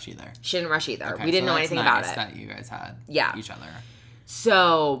she didn't rush either. She didn't rush either. Okay, We didn't so know that's anything nice about it. that you guys had each other.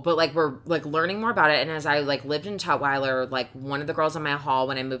 So, but like we're like learning more about it. And as I like lived in Tutwiler, like one of the girls in my hall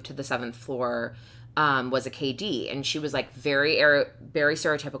when I moved to the 7th floor was a KD. And she was like very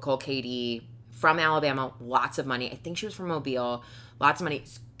stereotypical KD from Alabama, lots of money. I think she was from Mobile, lots of money.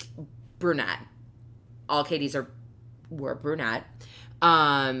 Brunette. All KDs were brunette.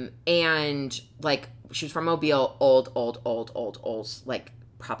 And like she was from Mobile, old, like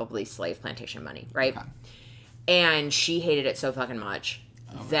probably slave plantation money, right? Okay. And she hated it so fucking much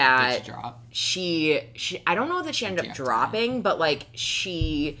that did she drop? She I don't know that she ended up dropping, but like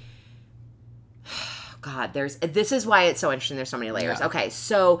God, this is why it's so interesting. There's so many layers. Yeah. Okay,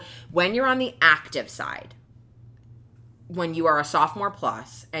 so when you're on the active side, when you are a sophomore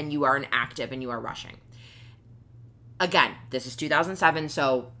plus and you are an active and you are rushing, again, this is 2007,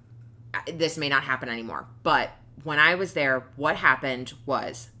 so this may not happen anymore. But when I was there, what happened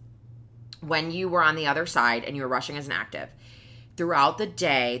was when you were on the other side and you were rushing as an active, throughout the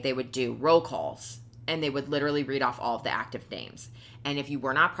day, they would do roll calls and they would literally read off all of the active names. And if you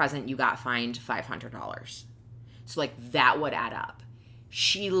were not present, you got fined $500. So like that would add up.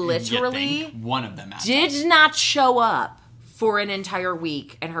 She literally one of them did not show up for an entire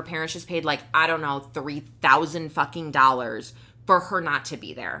week, and her parents just paid like, I don't know, $3,000 fucking dollars for her not to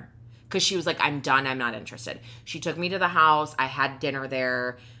be there. Because she was like, I'm done, I'm not interested. She took me to the house, I had dinner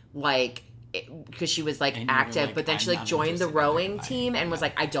there, like, because she was like active, like, but then she like joined the rowing team and was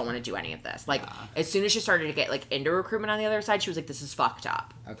like, I don't want to do any of this. Like, as soon as she started to get like into recruitment on the other side, she was like, this is fucked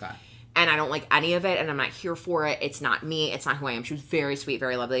up. Okay. And I don't like any of it, and I'm not here for it. It's not me. It's not who I am. She was very sweet,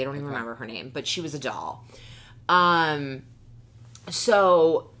 very lovely. I don't even remember her name, but she was a doll.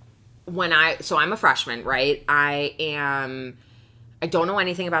 So I'm a freshman, right? I don't know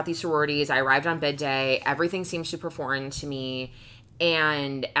anything about these sororities. I arrived on bid day. Everything seems super foreign to me.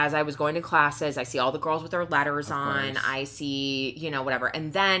 And as I was going to classes, I see all the girls with their letters on. I see, whatever.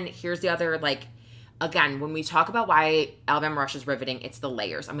 And then here's the other, like, again, when we talk about why Alabama Rush is riveting, it's the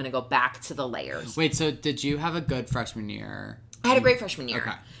layers. I'm going to go back to the layers. Wait, so did you have a good freshman year? I had a great freshman year.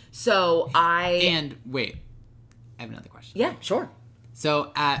 Okay. So And wait, I have another question. Yeah, sure.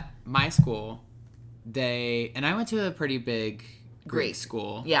 So at my school, and I went to a pretty big Greek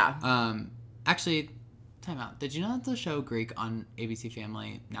school. Yeah. Actually, Time out. Did you know that the show Greek on ABC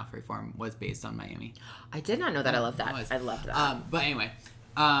Family, now Freeform, was based on Miami? I did not know that. I love that. I loved that. But anyway,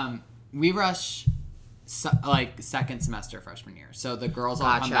 we rush second semester freshman year. So the girls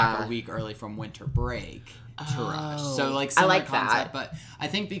all come back a week early from winter break to rush. So like similar I like concept, that. But I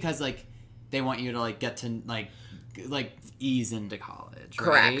think because like they want you to like get to like ease into college.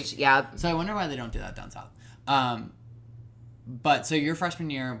 Correct. Right? Yeah. So I wonder why they don't do that down south. But so your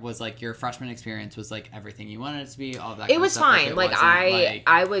freshman year was like your freshman experience was like everything you wanted it to be, all that. It was fine.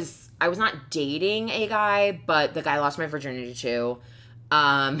 I was not dating a guy, but the guy lost my virginity to.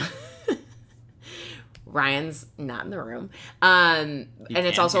 Ryan's not in the room. And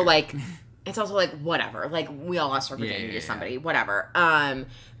it's also like whatever. Like we all lost our virginity to somebody, whatever.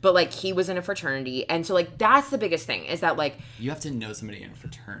 But like he was in a fraternity, and so like that's the biggest thing is that like you have to know somebody in a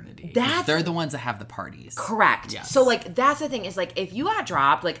fraternity. That's they're the ones that have the parties. Correct. Yes. So like that's the thing is like if you got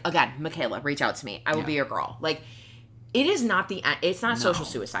dropped, like again, Michaela, reach out to me. I will be your girl. Like it is not the end. It's not social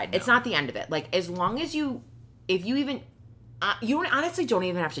suicide. It's not the end of it. Like as long as you honestly don't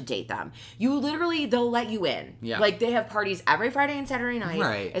even have to date them. You literally, they'll let you in. Yeah. Like they have parties every Friday and Saturday night,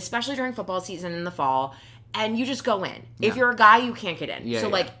 right. Especially during football season in the fall. And you just go in. Yeah. If you're a guy, you can't get in. Yeah, so,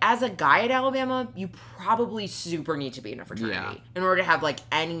 like, as a guy at Alabama, you probably super need to be in a fraternity in order to have, like,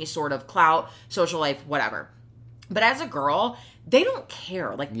 any sort of clout, social life, whatever. But as a girl, they don't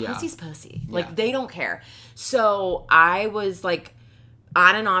care. Like, pussy's pussy. Like, they don't care. So, I was, like,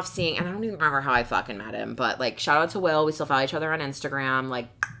 on and off seeing, and I don't even remember how I fucking met him, but, like, shout out to Will. We still follow each other on Instagram. Like,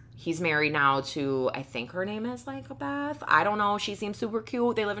 he's married now to, I think her name is like Beth. I don't know. She seems super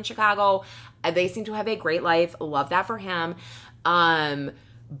cute. They live in Chicago. They seem to have a great life. Love that for him.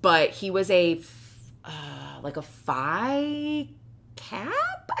 But he was like a Phi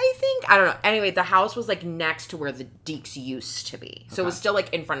Cap, I think. I don't know. Anyway, the house was like next to where the Deeks used to be. So it was still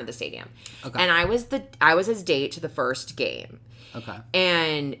like in front of the stadium. Okay. And I was his date to the first game. Okay.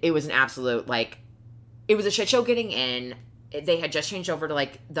 And it was an absolute like, it was a shit show getting in. They had just changed over to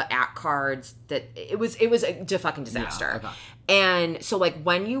like the act cards that it was a fucking disaster. Yeah, okay. And so like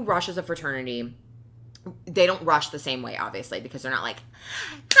when you rush as a fraternity, they don't rush the same way, obviously, because they're not like,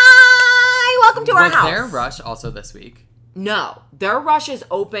 hi, welcome to our house. Was their rush also this week? No, their rush is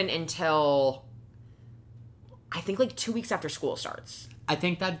open until I think like 2 weeks after school starts. I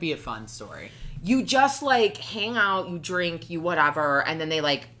think that'd be a fun story. You just like hang out, you drink, you whatever, and then they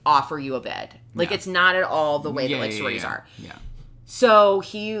like offer you a bed. Like it's not at all the way that like sororities are. Yeah. So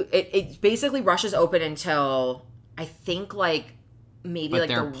it basically rushes open until I think like maybe but like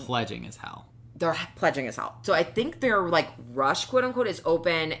they're pledging as hell. They're pledging as hell. So I think their like rush quote unquote is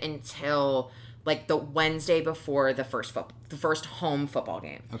open until like the Wednesday before the first home football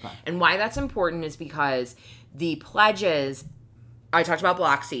game. Okay. And why that's important is because the pledges, I talked about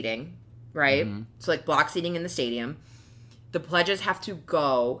block seating. Right? Mm-hmm. So, like, block seating in the stadium. The pledges have to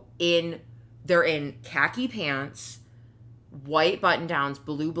go in, they're in khaki pants, white button-downs,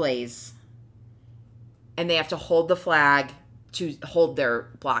 blue blaze, and they have to hold the flag to hold their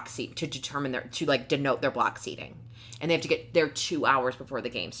block seat, to denote their block seating. And they have to get there 2 hours before the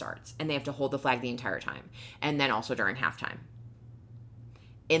game starts. And they have to hold the flag the entire time. And then also during halftime.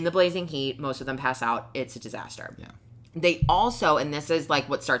 In the blazing heat, most of them pass out. It's a disaster. Yeah. They also, and this is like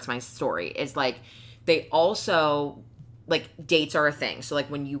what starts my story, is like they also, like dates are a thing. So like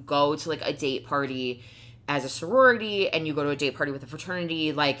when you go to like a date party as a sorority and you go to a date party with a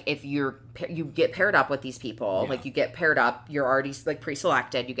fraternity, like if you get paired up with these people, like you get paired up, you're already like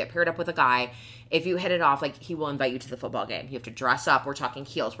pre-selected, you get paired up with a guy. If you hit it off, like he will invite you to the football game. You have to dress up. We're talking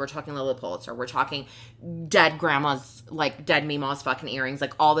heels. We're talking Lily Pulitzer. We're talking dead grandma's, like dead Mima's fucking earrings.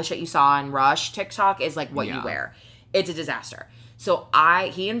 Like all the shit you saw on Rush TikTok is like what you wear. It's a disaster. So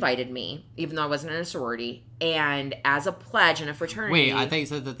he invited me, even though I wasn't in a sorority, and as a pledge in a fraternity. Wait, I thought you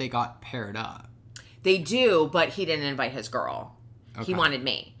said that they got paired up. They do, but he didn't invite his girl. Okay. He wanted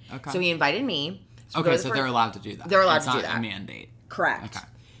me. Okay. So he invited me. So they're allowed to do that. They're allowed to do that. It's not a mandate. Correct. Okay.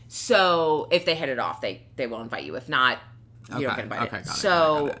 So if they hit it off, they will invite you. If not, you don't get invited. Okay, got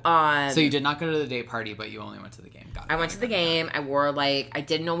it. So you did not go to the date party, but you only went to the game. I went to the game. I wore like, I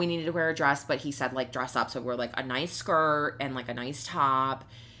didn't know we needed to wear a dress, but he said like dress up. So I wore like a nice skirt and like a nice top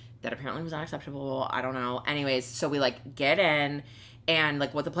that apparently was not acceptable. I don't know. Anyways, so we like get in, and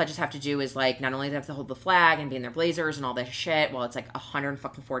like what the pledges have to do is like not only do they have to hold the flag and be in their blazers and all this shit while it's like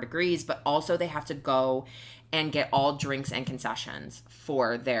 104 degrees, but also they have to go and get all drinks and concessions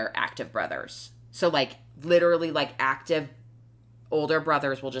for their active brothers. So like literally like active older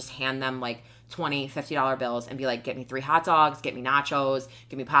brothers will just hand them like $20, $50 bills and be like, get me 3 hot dogs, get me nachos,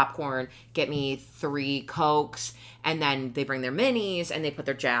 get me popcorn, get me 3 Cokes. And then they bring their minis and they put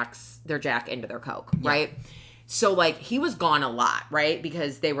their Jack into their Coke, right? So, like, he was gone a lot, right?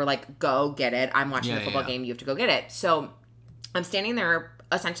 Because they were like, go get it. I'm watching the football game. You have to go get it. So, I'm standing there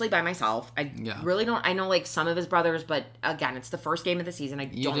essentially by myself. I really don't... I know, like, some of his brothers, but, again, it's the first game of the season. I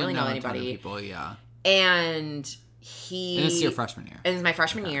don't really know anybody. People, And And it's your freshman year. And it's my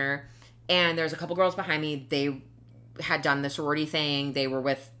freshman year. And there's a couple girls behind me. They had done the sorority thing. They were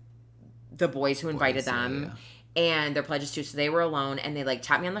with the boys who invited them. And their pledges, too. So, they were alone. And they, like,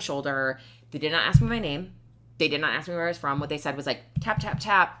 tapped me on the shoulder. They did not ask me my name. They did not ask me where I was from. What they said was like, tap, tap,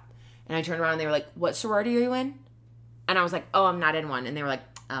 tap. And I turned around and they were like, what sorority are you in? And I was like, oh, I'm not in one. And they were like,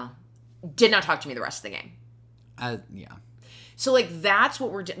 oh. Did not talk to me the rest of the game. So, like, that's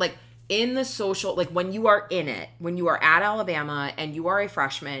what we're like, in the social, like, when you are in it, when you are at Alabama and you are a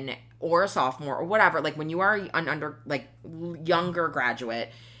freshman or a sophomore or whatever, like, when you are an younger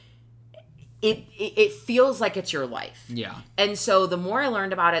graduate, it feels like it's your life. Yeah. And so the more I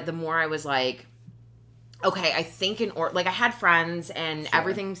learned about it, the more I was like, okay, I think I had friends and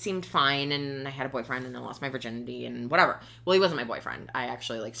everything seemed fine, and I had a boyfriend and I lost my virginity and whatever. Well, he wasn't my boyfriend. I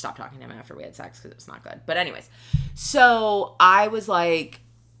actually, like, stopped talking to him after we had sex because it was not good. But anyways, so I was like,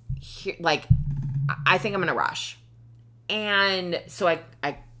 I think I'm going to rush. And so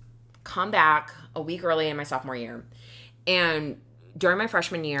I come back a week early in my sophomore year. And during my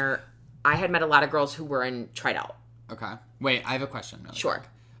freshman year, I had met a lot of girls who were in tried out. Okay. Wait, I have a question. Really quick.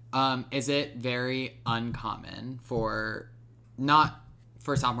 Is it very uncommon not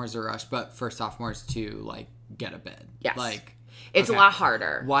for sophomores to rush, but for sophomores to, like, get a bid? Yes. Like, it's a lot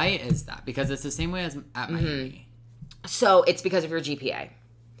harder. Why is that? Because it's the same way as at Miami. So it's because of your GPA.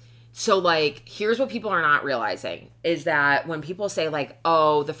 So, like, here's what people are not realizing is that when people say, like,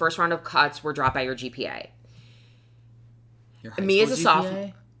 oh, the first round of cuts were dropped by your GPA. Your high school as a GPA?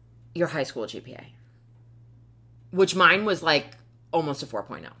 sophomore, your high school GPA. Which mine was, like, almost a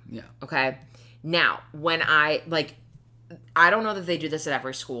 4.0. Yeah. Okay? Now, when I don't know that they do this at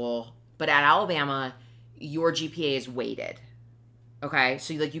every school, but at Alabama, your GPA is weighted. Okay?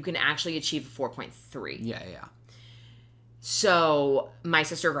 So, like, you can actually achieve a 4.3. Yeah. So, my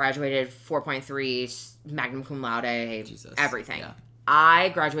sister graduated 4.3, magna cum laude, everything. Yeah. I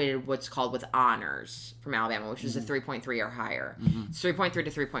graduated what's called with honors from Alabama, which is a 3.3 or higher. It's 3.3 to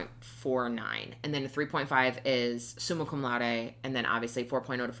 3.49. And then a 3.5 is summa cum laude. And then obviously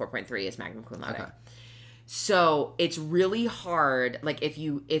 4.0 to 4.3 is magna cum laude. Okay. So it's really hard. Like, if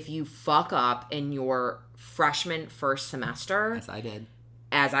you fuck up in your freshman first semester.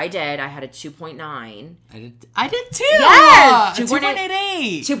 As I did, I had a 2.9. I did too! Yes!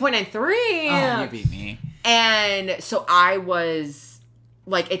 2.88! 2.93! Oh, you beat me. And so I was...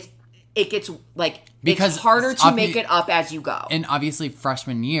 Like, it gets, like, because it's harder to make it up as you go. And obviously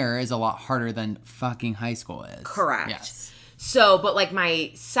freshman year is a lot harder than fucking high school is. Correct. Yes. So, but, like,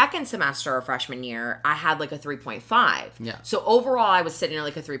 my second semester of freshman year, I had, like, a 3.5. Yeah. So, overall, I was sitting at,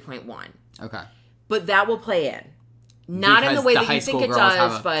 like, a 3.1. Okay. But that will play in. Not in the way that you think it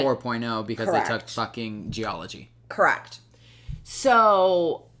does, but... 4.0 because they took fucking geology. Correct.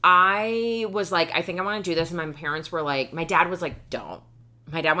 So, I was like, I think I want to do this. And my parents were like, my dad was like, don't.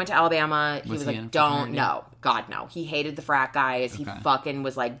 My dad went to Alabama. He was like, don't. No. God, no. He hated the frat guys. He fucking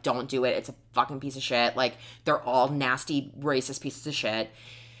was like, don't do it. It's a fucking piece of shit. Like, they're all nasty, racist pieces of shit.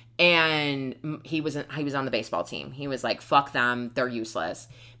 And he was on the baseball team. He was like, fuck them. They're useless.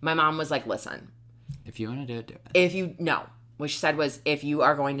 My mom was like, listen. If you want to do it, do it. What she said was, if you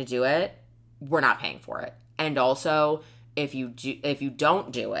are going to do it, we're not paying for it. And also, if you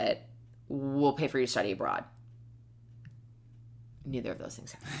don't do it, we'll pay for you to study abroad. Neither of those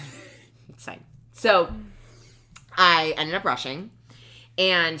things happened. It's fine. So I ended up rushing.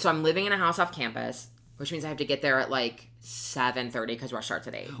 And so I'm living in a house off campus, which means I have to get there at like 7:30 because rush starts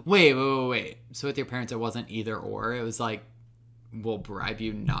at 8. Wait. So with your parents, it wasn't either or. It was like, we'll bribe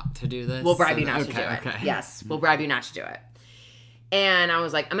you not to do this? We'll bribe you not to do it. Okay. Yes, we'll bribe you not to do it. And I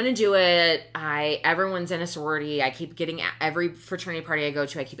was like, I'm going to do it. Everyone's in a sorority. I keep getting, every fraternity party I go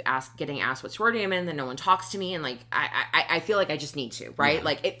to, I keep getting asked what sorority I'm in, and then no one talks to me. And, like, I feel like I just need to, right? Yeah.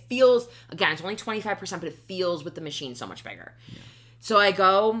 Like, it feels, again, it's only 25%, but it feels with the machine so much bigger. Yeah. So I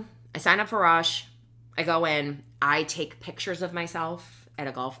sign up for Rush. I go in. I take pictures of myself at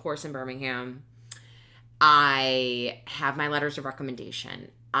a golf course in Birmingham. I have my letters of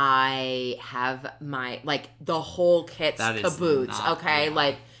recommendation. I have my, like, the whole kit's caboose, okay? Yeah.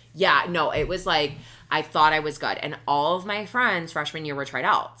 Like, yeah, no, it was like, I thought I was good. And all of my friends freshman year were tried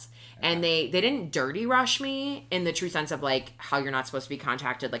out. And they didn't dirty rush me in the true sense of like how you're not supposed to be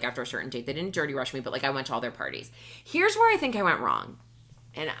contacted like after a certain date. They didn't dirty rush me, but like I went to all their parties. Here's where I think I went wrong.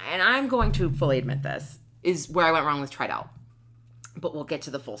 And I'm going to fully admit this, is where I went wrong with Tridel. But we'll get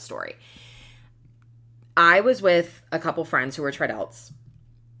to the full story. I was with a couple friends who were Tridels,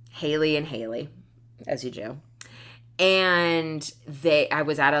 Haley and Haley, as you do. And I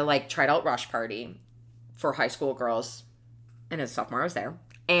was at a like Tridel rush party for high school girls. And as a sophomore, I was there.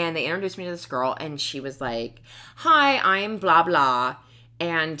 And they introduced me to this girl, and she was like, "Hi, I'm blah blah."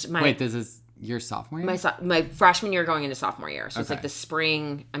 And Wait, this is your sophomore year? My freshman year going into sophomore year. So it's Okay. like the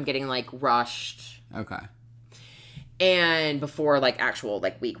spring, I'm getting like rushed. Okay. And before like actual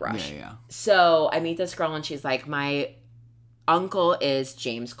like week rush. Yeah. So I meet this girl, and she's like, "My uncle is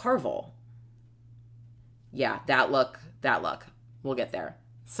James Carville." Yeah, that look. We'll get there.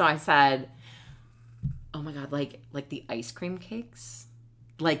 So I said, "Oh my God, like the ice cream cakes?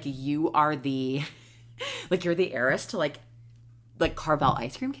 Like you are the, like you're the heiress to like Carvel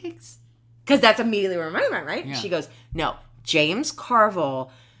ice cream cakes?" Because that's immediately where my mind went, right? Yeah. She goes, "No, James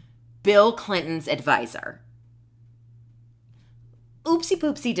Carville, Bill Clinton's advisor." Oopsie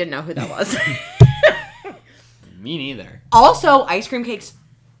poopsie, didn't know who that was. Me neither. Also, ice cream cakes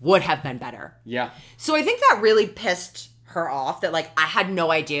would have been better. Yeah. So I think that really pissed her off that like I had no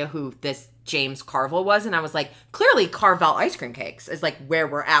idea who this James Carville was, and I was like, clearly Carvel ice cream cakes is like where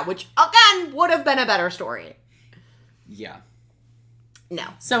we're at, which again would have been a better story. Yeah. No.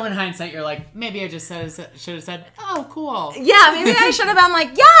 So in hindsight, you're like, maybe I just should have said, "Oh, cool." Yeah, maybe I should have been like,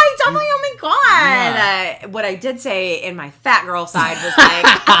 yeah, I definitely, oh my God. What I did say in my fat girl side was like,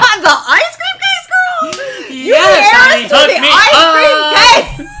 the ice cream cakes, girl? You Yes, honey, heiress to hook the me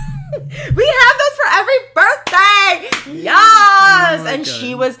ice cream cake. We have those for every birthday. Yes. Oh my and God.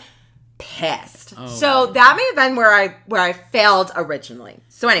 she was pissed. Oh So my that may have been where I failed originally.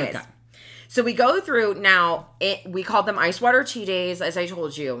 So anyways. Okay. So we go through now, we called them Ice Water Tea Days, as I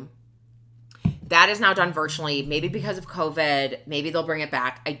told you. That is now done virtually, maybe because of COVID. Maybe they'll bring it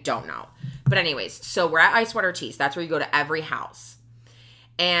back. I don't know. But anyways, so we're at Ice Water Teas. That's where you go to every house.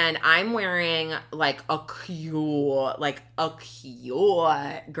 And I'm wearing like a cute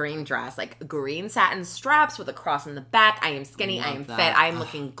green dress, like green satin straps with a cross in the back. I am skinny. I Love am that. fit. I am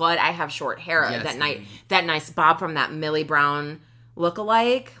looking good. I have short hair. Yes, that honey. that nice bob from that Millie Brown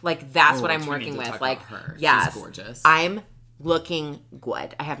look-alike. Like that's Oh, what I'm we need working to with. talk Like, about her. yes, She's gorgeous. I'm looking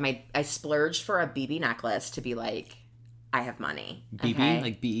good. I splurged for a BB necklace to be like, I have money. BB, okay?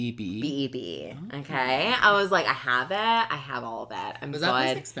 like BEB. BEB. Okay. I was like, I have it. I have all of it. I'm Was good. that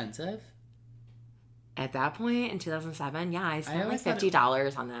place expensive? At that point in 2007, yeah, I spent like always thought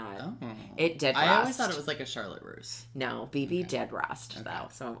 $50 on that. Oh. It did I always rust. thought it was like a Charlotte Russe. No, BB did rust though,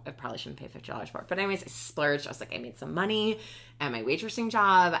 so I probably shouldn't pay $50 for it. But anyways, I splurged. I was like, I made some money at my waitressing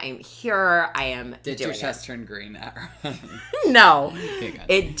job. I'm here. I am Did doing your chest turn green at her? No, Okay, good.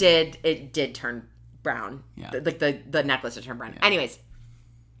 it did turn brown. Yeah. Like the necklace did turn brown. Anyways,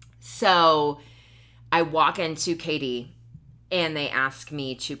 so I walk into Katie. And they ask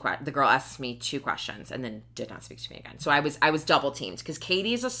me the girl asked me 2 questions and then did not speak to me again. So I was double teamed because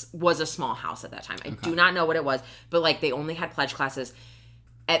Katie's was a small house at that time. I do not know what it was, but like they only had pledge classes.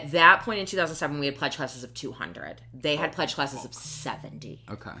 At that point in 2007, we had pledge classes of 200. They had pledge classes of 70.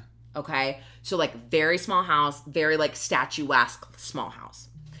 Okay. Okay? So like very small house, very like statuesque small house.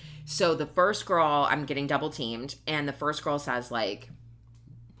 So the first girl, I'm getting double teamed, and the first girl says like,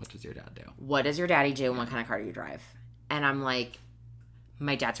 What does your dad do? "What does your daddy do and what kind of car do you drive?" And I'm like,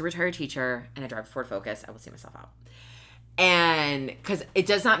 my dad's a retired teacher and I drive a Ford Focus. I will see myself out. And because it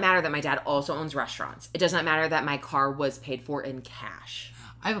does not matter that my dad also owns restaurants. It does not matter that my car was paid for in cash.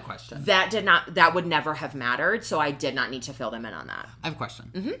 I have a question. That would never have mattered. So I did not need to fill them in on that. I have a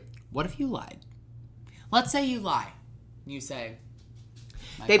question. Mm-hmm. What if you lied? Let's say you lie. You say...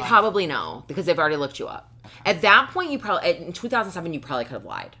 They probably know because they've already looked you up. At that point, in 2007, you probably could have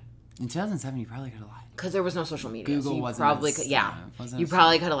lied. In 2007, you probably could have lied. Because there was no social media. Google so you wasn't probably as- could, yeah. wasn't You as-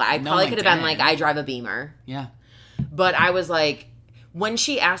 probably could have lied. I No, probably I could have been didn't. like, I drive a Beamer. Yeah. But I was like, when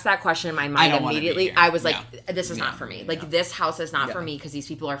she asked that question in my I mind don't wanna be immediately, here. I was like, Yeah. this is Yeah. not for me. Yeah. Like, this house is not Yeah. for me because these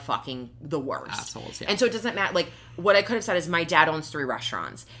people are fucking the worst. Assholes, yeah. And so it doesn't matter. Like, what I could have said is my dad owns 3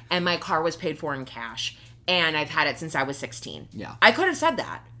 restaurants and my car was paid for in cash and I've had it since I was 16. Yeah. I could have said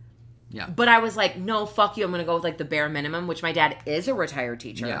that. Yeah. But I was like, no, fuck you. I'm going to go with like the bare minimum, which my dad is a retired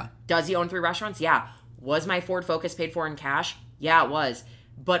teacher. Yeah. Does he own 3 restaurants? Yeah. Was my Ford Focus paid for in cash? Yeah, it was.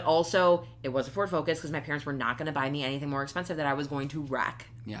 But also, it was a Ford Focus because my parents were not going to buy me anything more expensive that I was going to wreck.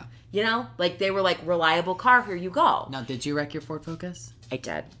 Yeah. You know? Like, they were like, reliable car, here you go. Now, did you wreck your Ford Focus? I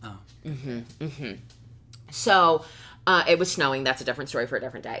did. Oh. So, It was snowing. That's a different story for a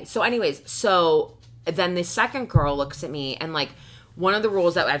different day. So anyways, so then the second girl looks at me and like, one of the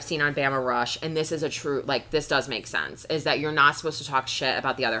rules that I've seen on Bama Rush, and this is a true, like, this does make sense, is that you're not supposed to talk shit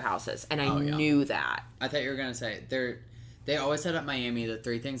about the other houses. And I knew that. I thought you were going to say, they always said at Miami the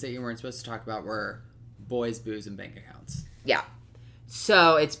 3 things that you weren't supposed to talk about were boys, booze, and bank accounts. Yeah.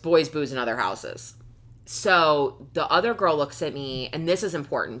 So it's boys, booze, and other houses. So the other girl looks at me, and this is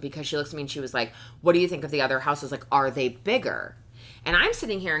important because she looks at me and she was like, what do you think of the other houses? Like, are they bigger? And I'm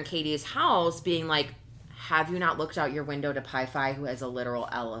sitting here in Katie's house being like, have you not looked out your window to Pi-Fi, who has a literal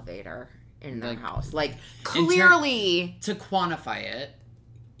elevator in their house? Like, clearly... To quantify it,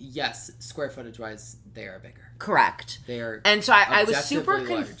 yes, square footage-wise, they are bigger. Correct. They are. And so I was super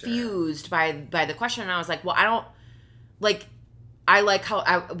larger. confused by the question, and I was like, well, I don't... Like, I like how...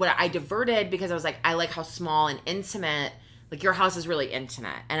 I diverted because I was like, I like how small and intimate... Like, your house is really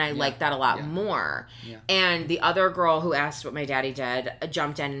intimate, and I like that a lot more. Yeah. And the other girl who asked what my daddy did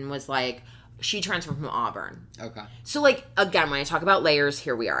jumped in and was like... She transferred from Auburn. Okay. So, like, again, when I talk about layers,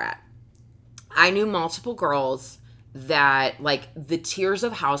 here we are at. I knew multiple girls that, like, the tiers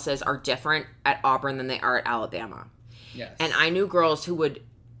of houses are different at Auburn than they are at Alabama. Yes. And I knew girls who would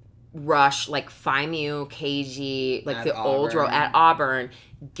rush, like, Phi Mu, KG, like, at the Auburn. Old road at Auburn,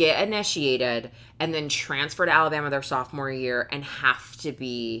 get initiated, and then transfer to Alabama their sophomore year and have to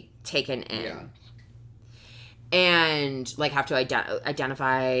be taken in. Yeah. And, like, have to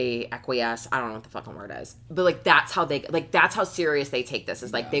identify, acquiesce. I don't know what the fucking word is. But, like, that's how that's how serious they take this.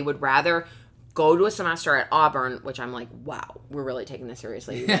 Is, like, they would rather go to a semester at Auburn, which I'm like, wow, we're really taking this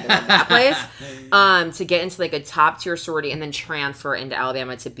seriously. That place. To get into, like, a top-tier sorority and then transfer into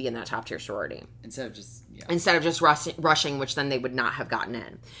Alabama to be in that top-tier sorority. Instead of just rushing, which then they would not have gotten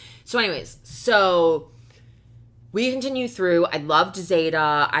in. So, anyways, we continue through. I loved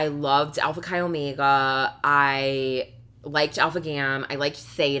Zeta. I loved Alpha Chi Omega. I liked Alpha Gam. I liked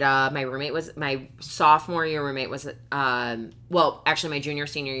Theta. My sophomore year roommate was, actually my junior,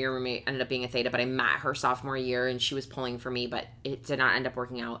 senior year roommate ended up being a Theta, but I met her sophomore year and she was pulling for me, but it did not end up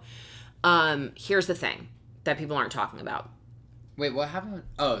working out. Here's the thing that people aren't talking about. Wait, what happened?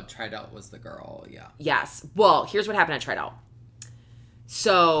 Oh, Tridelt was the girl, yeah. Yes. Well, here's what happened at Tridelt.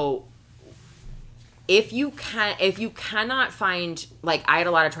 So... If you cannot find, like, I had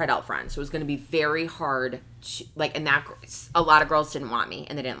a lot of Tridelt friends, so it was going to be very hard to, like, and that, a lot of girls didn't want me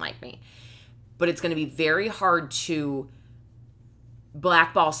and they didn't like me. But it's going to be very hard to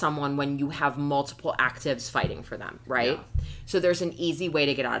blackball someone when you have multiple actives fighting for them, right? Yeah. So there's an easy way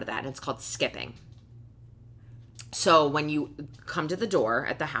to get out of that, and it's called skipping. So when you come to the door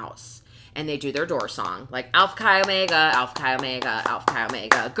at the house and they do their door song, like, Alpha Chi Omega, Alpha Chi Omega, Alpha Chi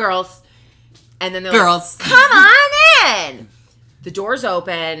Omega, girls... And then they're like, come on in. The door's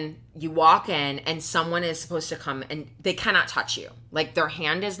open. You walk in, and someone is supposed to come, and they cannot touch you. Like, their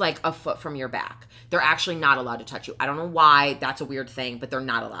hand is, like, a foot from your back. They're actually not allowed to touch you. I don't know why. That's a weird thing, but they're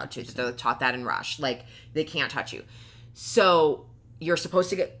not allowed to. They're taught that in Rush. Like, they can't touch you. So, you're supposed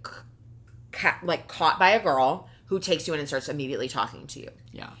to get, caught by a girl who takes you in and starts immediately talking to you.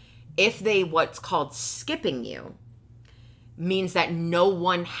 Yeah. If they, what's called skipping you, means that no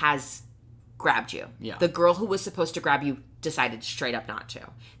one has... grabbed you. Yeah. The girl who was supposed to grab you decided straight up not to.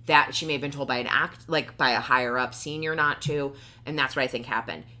 That she may have been told by by a higher up senior not to, and that's what I think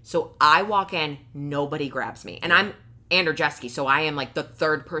happened. So I walk in, nobody grabs me. And I'm Andrzejewski, so I am like the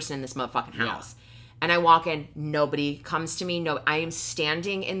third person in this motherfucking house. Yeah. And I walk in, nobody comes to me. No, I am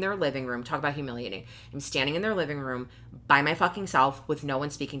standing in their living room. Talk about humiliating. I'm standing in their living room by my fucking self with no one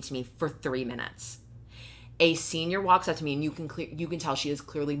speaking to me for 3 minutes. A senior walks up to me, and you can tell she is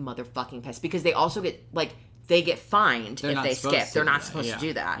clearly motherfucking pissed because they also get, like, they get fined if they skip. They're not supposed to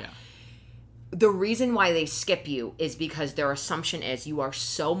do that. Yeah. The reason why they skip you is because their assumption is you are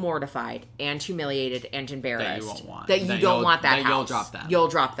so mortified and humiliated and embarrassed that you don't want that house. You'll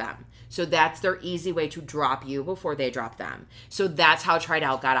drop them. So that's their easy way to drop you before they drop them. So that's how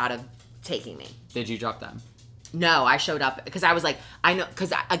Tridelt got out of taking me. Did you drop them? No, I showed up because I was like, I know,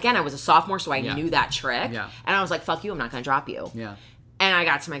 because again, I was a sophomore, so I knew that trick. Yeah. And I was like, fuck you, I'm not going to drop you. Yeah. And I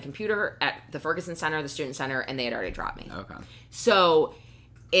got to my computer at the Ferguson Center, the Student Center, and they had already dropped me. Okay. So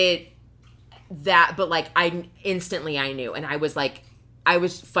but like, I knew. And I was like, I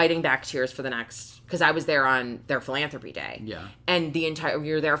was fighting back tears for the next, because I was there on their philanthropy day. Yeah. And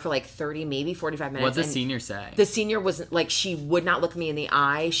we were there for like 30, maybe 45 minutes. What'd the senior say? The senior was like, she would not look me in the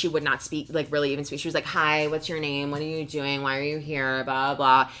eye. She would not speak, like really even speak. She was like, hi, what's your name? What are you doing? Why are you here? Blah,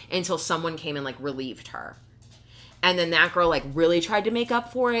 blah. Until someone came and like relieved her. And then that girl like really tried to make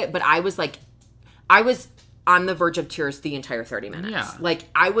up for it. But I was on the verge of tears the entire 30 minutes. Yeah. Like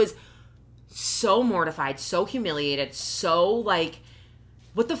I was so mortified, so humiliated, so like,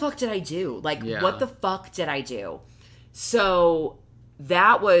 what the fuck did I do? Like, what the fuck did I do? So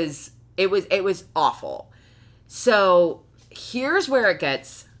that was, it was awful. So here's where it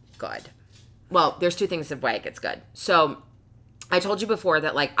gets good. Well, there's two things of why it gets good. So I told you before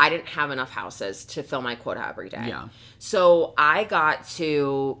that, like, I didn't have enough houses to fill my quota every day. Yeah. So I got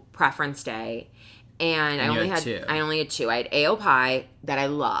to Preference Day, and I only had two. I had AO Pi that I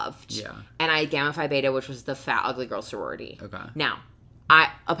loved. Yeah. And I had Gamma Phi Beta, which was the fat, ugly girl sorority. Okay. Now,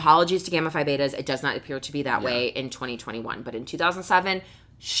 apologies to Gamma Phi Betas. It does not appear to be that way in 2021. But in 2007,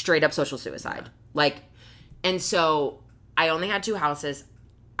 straight up social suicide. Yeah. Like, and so I only had two houses.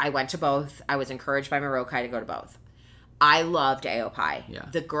 I went to both. I was encouraged by Marokai to go to both. I loved AO Pi. Yeah.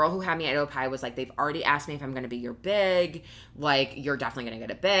 The girl who had me at AO Pi was like, they've already asked me if I'm going to be your big. Like, you're definitely going to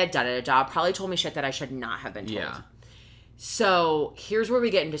get a bid. Da-da-da-da. Probably told me shit that I should not have been told. Yeah. So here's where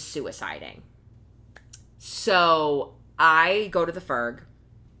we get into suiciding. So I go to the Ferg,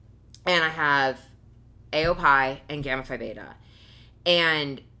 and I have AO Pi and Gamma Phi Beta.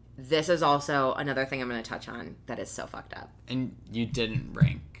 And this is also another thing I'm going to touch on that is so fucked up. And you didn't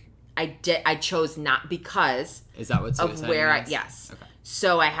rank. I chose not because is that what of where is? Yes. Okay.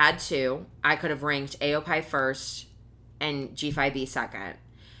 So I had two. I could have ranked AO Pi first and G Phi B second.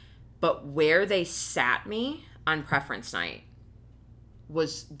 But where they sat me on preference night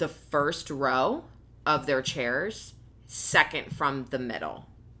was the first row of their chairs, second from the middle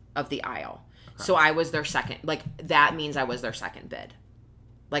of the aisle. Okay. So I was their second. Like, that means I was their second bid.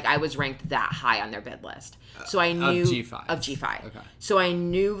 Like, I was ranked that high on their bid list. So I knew... Of G5. Okay. So I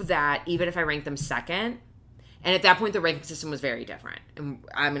knew that even if I ranked them second... And at that point, the ranking system was very different. And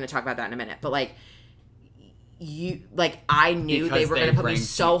I'm going to talk about that in a minute. But, like, I knew they were going to put me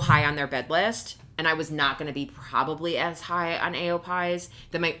so high on their bid list. And I was not going to be probably as high on AO Pi's.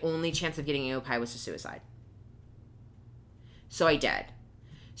 That my only chance of getting AO Pi was to suicide. So I did.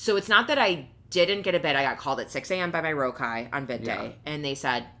 So it's not that I... didn't get a bid. I got called at 6 a.m. by my Rokai on bid day, and they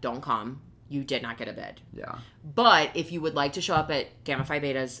said, don't come. You did not get a bid. Yeah. But if you would like to show up at Gamma Phi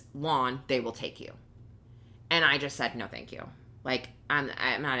Beta's lawn, they will take you. And I just said, no, thank you. Like, I'm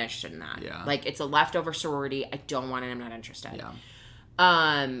not interested in that. Yeah. Like, it's a leftover sorority. I don't want it. I'm not interested. Yeah.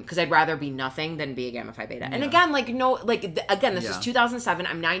 Because I'd rather be nothing than be a Gamma Phi Beta. And again, like, no, like, again, this is 2007.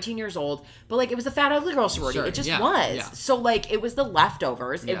 I'm 19 years old. But, like, it was the fat, ugly girl sorority. Sure. It just was. Yeah. So, like, it was the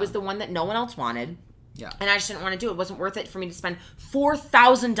leftovers. Yeah. It was the one that no one else wanted. Yeah. And I just didn't want to do it. It wasn't worth it for me to spend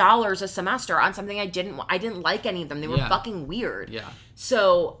 $4,000 a semester on something I didn't like any of them. They were fucking weird. Yeah.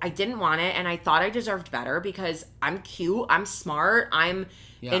 So I didn't want it, and I thought I deserved better because I'm cute, I'm smart, I'm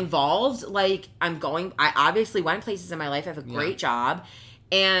involved. Like, I obviously went places in my life. I have a great job.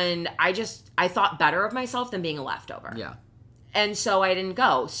 And I thought better of myself than being a leftover. Yeah. And so I didn't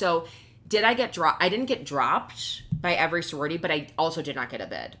go. So did I get dropped? I didn't get dropped by every sorority, but I also did not get a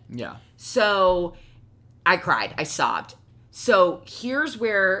bid. Yeah. So I cried. I sobbed. So here's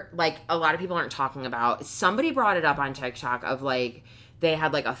where, like, a lot of people aren't talking about. Somebody brought it up on TikTok of, like, they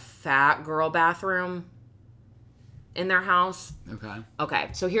had, like, a fat girl bathroom in their house. Okay.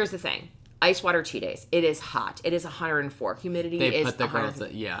 So here's the thing. Ice water 2 days. It is hot. It is 104. Humidity is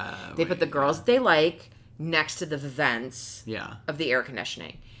 100. They put the girls they like next to the vents of the air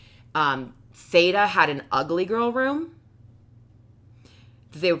conditioning. Theta had an ugly girl room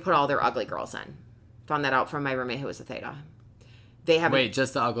that they would put all their ugly girls in. Found that out from my roommate who was a Theta.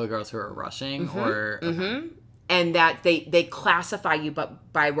 Just the ugly girls who are rushing? And that they classify you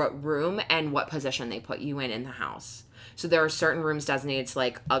by what room and what position they put you in the house. So there are certain rooms designated to,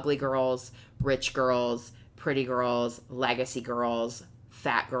 like, ugly girls, rich girls, pretty girls, legacy girls,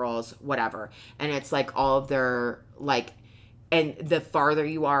 fat girls, whatever. And it's, like, all of their, like, and the farther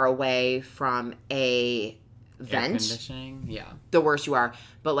you are away from a vent, the worse you are.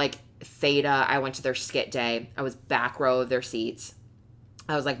 But, like, Theta, I went to their skit day. I was back row of their seats.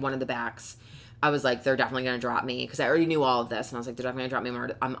 I was, like, one of the backs. I was like, they're definitely gonna drop me because I already knew all of this, and I was like, they're definitely gonna drop me.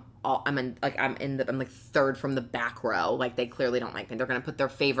 I'm like third from the back row. Like, they clearly don't like me. They're gonna put their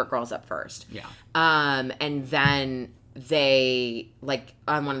favorite girls up first. Yeah. And then they, like,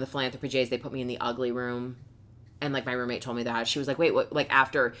 on one of the philanthropy J's, they put me in the ugly room, and, like, my roommate told me that. She was like, wait, what? Like,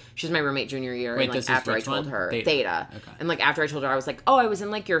 after she was my roommate junior year, and, like, after I told her Theta. Okay. And, like, after I told her, I was like, oh, I was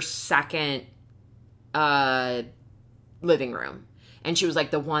in, like, your second living room. And she was like,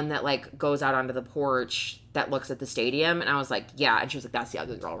 the one that, like, goes out onto the porch that looks at the stadium. And I was like, yeah. And she was like, that's the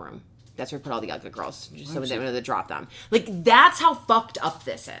ugly girl room. That's where we put all the ugly girls. Just so they know to drop them. Like, that's how fucked up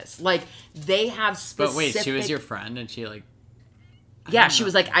this is. Like, they have specific... But wait, she was your friend and she, like... Yeah, she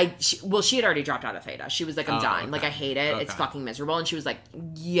was like, she had already dropped out of Theta. She was like, I'm done. Okay. Like, I hate it. Okay. It's fucking miserable. And she was like,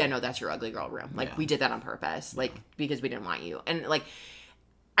 yeah, no, that's your ugly girl room. Like, Yeah. we did that on purpose. Like, because we didn't want you. And, like,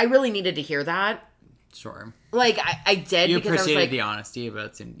 I really needed to hear that. Sure. Like, I did You because I was appreciated like... the honesty, but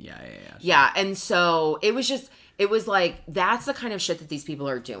it seemed, sure. Yeah, and so it was like, that's the kind of shit that these people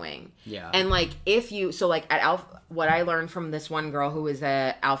are doing. Yeah. And, like, if you... So, like, at Alpha... What I learned from this one girl who was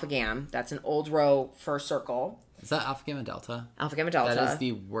at Alpha Gam, that's an old row first circle... Is that Alpha Gamma Delta? Alpha Gamma Delta. That is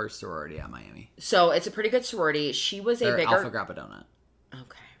the worst sorority at Miami. So it's a pretty good sorority. She was a Or bigger... Alpha Grappa Donut.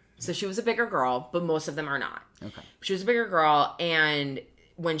 Okay. So she was a bigger girl, but most of them are not. Okay. She was a bigger girl, and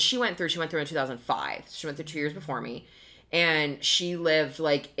when she went through in 2005. She went through 2 years before me. And she lived,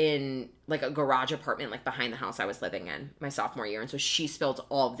 like, in, like, a garage apartment, like, behind the house I was living in my sophomore year. And so she spilled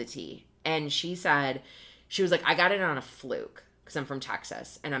all of the tea. And she said... She was like, I got it on a fluke because I'm from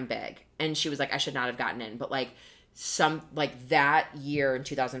Texas and I'm big. And she was like, I should not have gotten in. But like that year in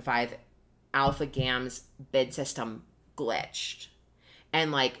 2005, Alpha Gam's bid system glitched.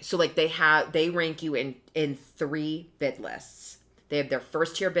 And like, so like they rank you in 3 bid lists. They have their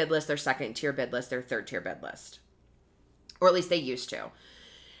first tier bid list, their second tier bid list, their third tier bid list. Or at least they used to.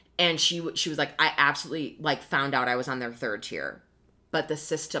 And she was like, I absolutely like found out I was on their third tier. But the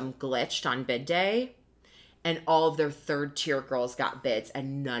system glitched on bid day. And all of their third tier girls got bids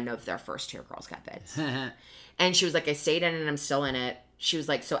and none of their first tier girls got bids. And she was like, I stayed in and I'm still in it. She was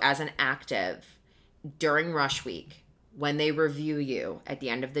like, so as an active, during rush week, when they review you at the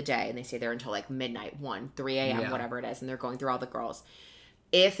end of the day, and they stay there until like midnight, 1, 3 a.m., whatever it is, and they're going through all the girls.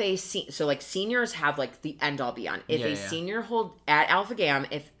 So like seniors have like the end all be on. If a senior hold at Alpha Gam,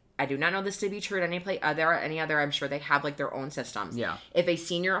 if I do not know this to be true at any other, I'm sure they have like their own systems. Yeah. If a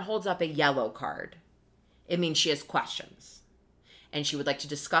senior holds up a yellow card, it means she has questions and she would like to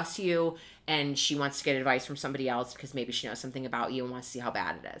discuss you and she wants to get advice from somebody else because maybe she knows something about you and wants to see how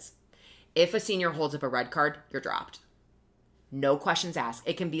bad it is. If a senior holds up a red card, you're dropped. No questions asked.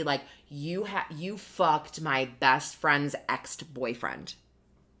 It can be like, you fucked my best friend's ex-boyfriend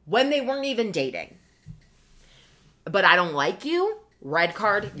when they weren't even dating. But I don't like you. Red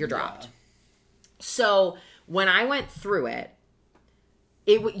card, you're dropped. So when I went through it,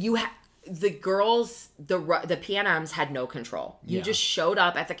 the girls, the PNMs had no control. You just showed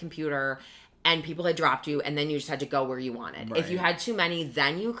up at the computer and people had dropped you and then you just had to go where you wanted. Right. If you had too many,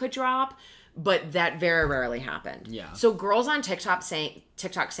 then you could drop, but that very rarely happened. Yeah. So girls on TikTok saying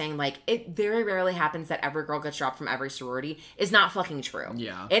like, it very rarely happens that every girl gets dropped from every sorority is not fucking true.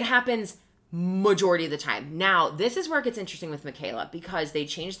 Yeah. It happens majority of the time. Now, this is where it gets interesting with Michaela because they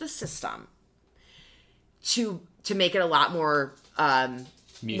changed the system to make it a lot more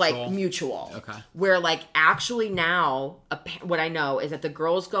mutual. Okay. Where like actually now what I know is that the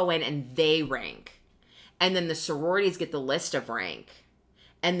girls go in and they rank. And then the sororities get the list of rank.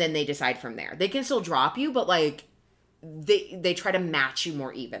 And then they decide from there. They can still drop you, but like they try to match you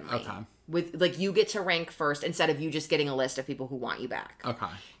more evenly. Okay. With like you get to rank first instead of you just getting a list of people who want you back. Okay.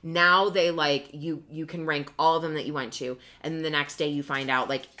 Now they like you can rank all of them that you went to, and then the next day you find out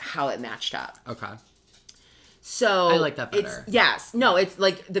like how it matched up. Okay. So I like that better. It's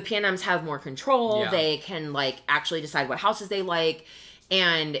like the PNMs have more control. Yeah. They can like actually decide what houses they like,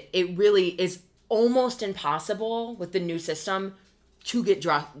 and it really is almost impossible with the new system to get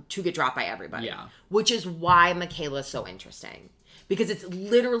dropped by everybody. Yeah. Which is why Michaela's so interesting. Because it's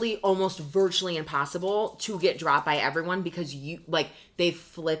literally almost virtually impossible to get dropped by everyone because they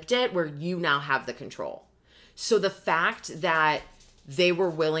flipped it where you now have the control. So the fact that they were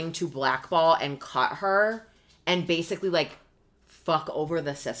willing to blackball and cut her and basically like fuck over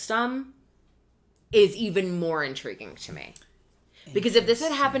the system is even more intriguing to me. Because if this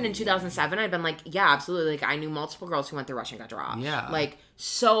had happened in 2007, I'd been like, yeah, absolutely. Like, I knew multiple girls who went through Rush and got dropped. Yeah. Like,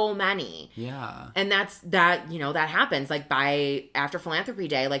 so many. Yeah. And that happens. Like, after Philanthropy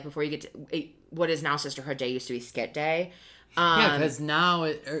Day, like, before you get to what is now Sisterhood Day, used to be Skit Day. Because now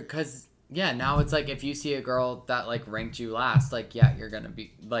it's like, if you see a girl that, like, ranked you last, like, yeah, you're going to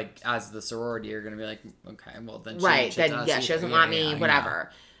be, like, as the sorority, you're going to be like, okay, well, then she she doesn't want me, whatever.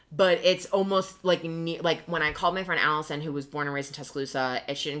 Yeah. But it's almost like when I called my friend Allison, who was born and raised in Tuscaloosa,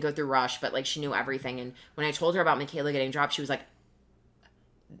 and she didn't go through Rush, but like she knew everything. And when I told her about Michaela getting dropped, she was like,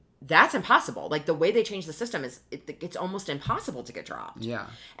 "That's impossible. Like the way they changed the system it's almost impossible to get dropped." Yeah.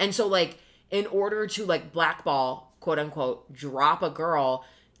 And so like in order to like blackball, quote unquote, drop a girl,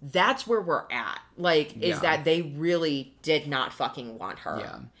 that's where we're at. Like is that they really did not fucking want her.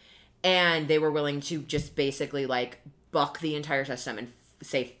 Yeah. And they were willing to just basically like buck the entire system and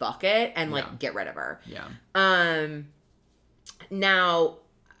say fuck it and like get rid of her. Yeah. Now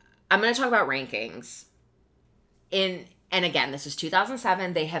I'm going to talk about rankings. In And again, this is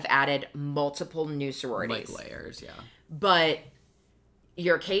 2007. They have added multiple new sororities. Like layers, yeah. But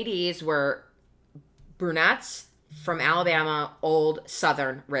your KDs were brunettes from Alabama, old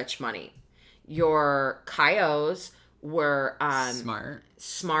Southern rich money. Your Chios were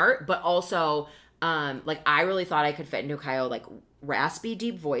smart, but also like I really thought I could fit into a Chio, like raspy,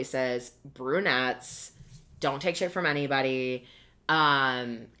 deep voices, brunettes, don't take shit from anybody,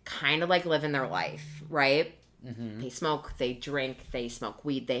 kind of like living their life, right? Mm-hmm. They smoke, they drink, they smoke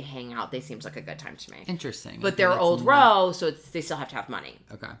weed, they hang out. They seems like a good time to me. Interesting. But they're old row, so they still have to have money.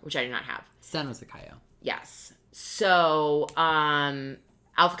 Okay. Which I do not have. Sten was the Chio. Yes. So,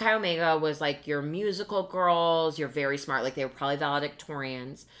 Alpha Chi Omega was like your musical girls. You're very smart. Like they were probably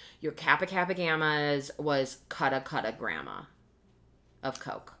valedictorians. Your Kappa Kappa Gammas was Cutta Grandma of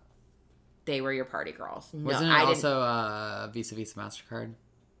Coke. They were your party girls. Wasn't it also Visa Visa MasterCard?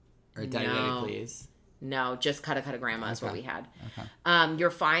 Or Daddy Daddy Please? No, just Cutta Grandma is what we had. Okay. Your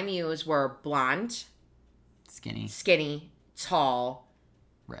Phi Mu's were blonde, skinny, tall,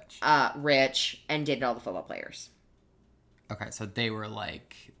 rich, and dated all the football players. Okay, so they were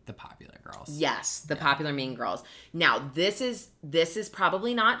like the popular girls. Yes, the popular mean girls. Now, this is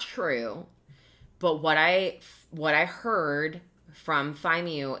probably not true, but what I heard from Phi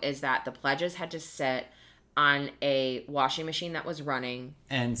Mu is that the pledges had to sit on a washing machine that was running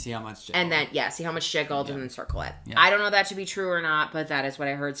and see how much jiggled. And then see how much jiggled and then circle it. Yeah. I don't know that to be true or not, but that is what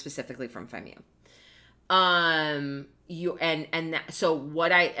I heard specifically from Phi Mu. So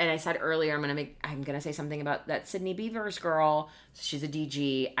what I said earlier, I'm gonna say something about that Sydney Beavers girl. She's a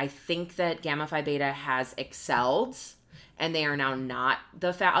DG. I think that Gamma Phi Beta has excelled, and they are now not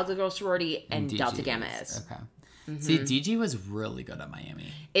the fat ugly girl sorority, and DG Delta Gamma is. Okay. Mm-hmm. See, DG was really good at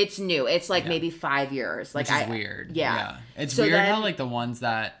Miami. It's new. It's like maybe 5 years. Like which is weird. Yeah. It's so weird how like the ones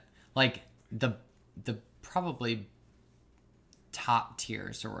that like the probably top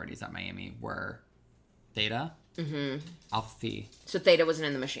tier sororities at Miami were Theta, Alpha Phi. So Theta wasn't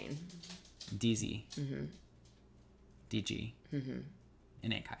in the machine. DZ, DG, and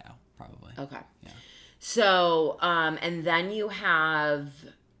AKIO probably. Okay. Yeah. So and then you have,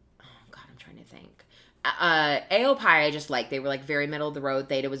 oh God, I'm trying to think. AOPI I just liked. They were like very middle of the road.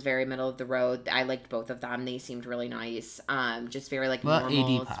 Theta was very middle of the road. I liked both of them. They seemed really nice. Just very like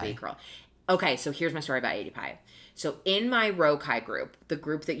normal sweet girl. Okay, so here's my story about ADPI. So in my Rho Chi group, the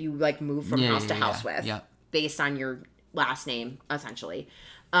group that you like move from house to house with, based on your last name, essentially.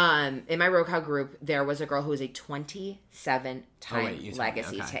 In my Rho Chi group, there was a girl who was a 27-time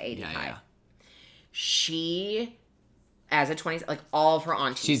legacy to ADPI. Yeah. She, as a 20, like all of her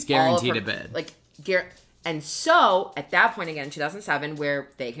aunties, she's guaranteed a bid. Like. And so at that point again, 2007, where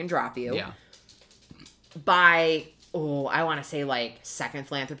they can drop you by I want to say like second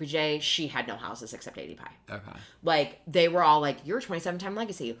Philanthropy J, she had no houses except ADPI. Okay, like they were all like, you're a 27-time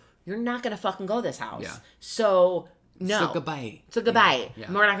legacy, you're not gonna fucking go this house. Yeah. So no. So goodbye.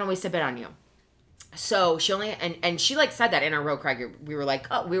 Yeah. We're not gonna waste a bid on you. So she only and she like said that in our Rho Chi group. We were like,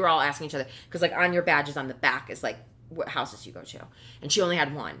 we were all asking each other because like on your badges on the back is like what houses you go to, and she only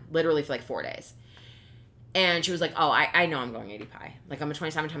had one, literally for like 4 days. And she was like, I know I'm going ADPI. Like, I'm a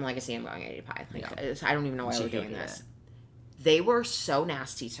 27-time legacy, I'm going ADPI. Like, I don't even know why we're doing this. They were so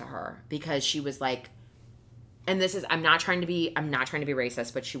nasty to her because she was like, and this is, I'm not trying to be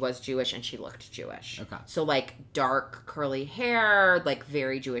racist, but she was Jewish and she looked Jewish. Okay. So, like, dark curly hair, like,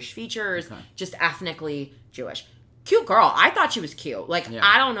 very Jewish features, just ethnically Jewish. Cute girl. I thought she was cute. Like,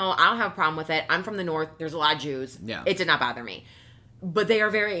 I don't know. I don't have a problem with it. I'm from the North. There's a lot of Jews. Yeah. It did not bother me. But they are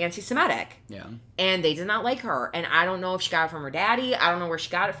very anti-Semitic. Yeah. And they did not like her. And I don't know if she got it from her daddy. I don't know where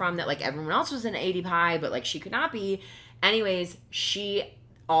she got it from that, like, everyone else was in ADPI, but, like, she could not be. Anyways,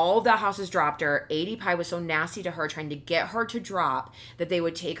 all of the houses dropped her. ADPI was so nasty to her, trying to get her to drop, that they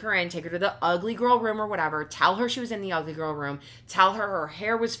would take her to the ugly girl room or whatever, tell her she was in the ugly girl room, tell her her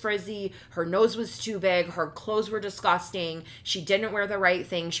hair was frizzy, her nose was too big, her clothes were disgusting, she didn't wear the right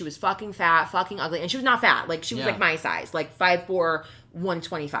thing, she was fucking fat, fucking ugly, and she was not fat, like, she was like my size, like 5'4",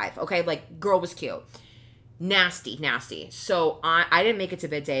 125, okay, like, girl was cute. Nasty. So, I didn't make it to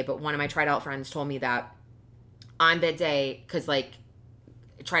bid day, but one of my tried out friends told me that on bid day, because, like,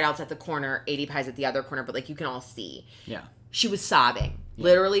 tryouts at the corner, ADPI's at the other corner, but like you can all see. Yeah. She was sobbing,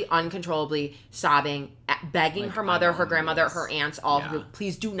 literally uncontrollably sobbing, begging like, her mother, her grandmother, her aunts, all of them,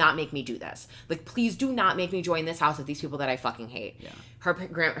 please do not make me do this. Like, please do not make me join this house with these people that I fucking hate. Yeah.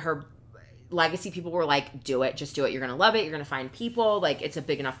 Her legacy people were like, do it, just do it. You're gonna love it. You're gonna find people. Like, it's a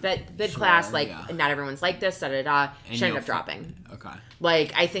big enough bid class. Like, not everyone's like this. She ended up dropping. Okay.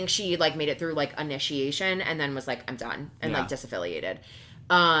 Like, I think she like made it through like initiation and then was like, I'm done, and like disaffiliated.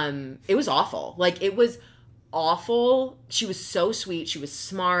 It was awful. Like, it was awful. She was so sweet. She was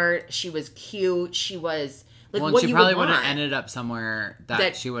smart. She was cute. She was like well, what she you probably would would have want ended up somewhere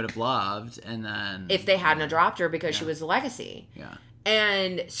that she would have loved, and then if they hadn't dropped her because she was the legacy. Yeah.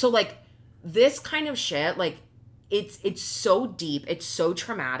 And so like this kind of shit, like it's so deep. It's so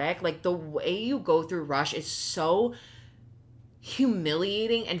traumatic. Like the way you go through Rush is so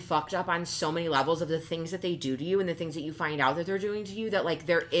humiliating and fucked up on so many levels of the things that they do to you and the things that you find out that they're doing to you that like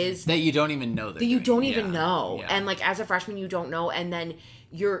there is that you don't even know that you don't even know. And like as a freshman you don't know, and then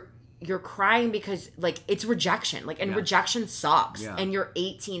you're crying because like it's rejection, like, and rejection sucks. And you're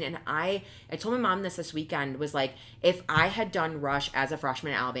 18, and I told my mom this weekend, was like, if I had done Rush as a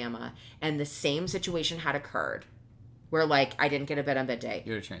freshman in Alabama and the same situation had occurred where like I didn't get a bid on bid day,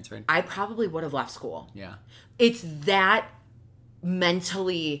 you would have transferred. I probably would have left school. Yeah. It's that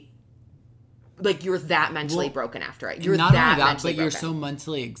mentally, like you're that mentally broken after it. You're not that only that, mentally but you're broken. so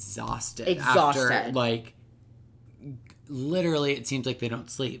mentally exhausted. After, like, literally, it seems like they don't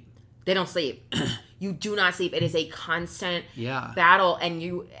sleep. They don't sleep. You do not sleep. It is a constant battle,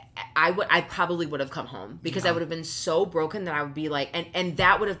 and I probably would have come home because I would have been so broken that I would be like, and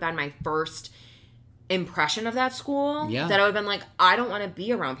that would have been my first impression of that school. Yeah. That I would have been like, I don't want to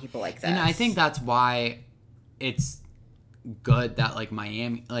be around people like this. And I think that's why it's good that like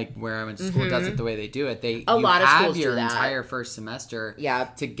Miami, like where I went to school, does it the way they do it. A lot of schools do that. You have your entire first semester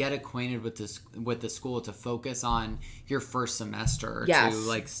to get acquainted with the school, to focus on your first semester, to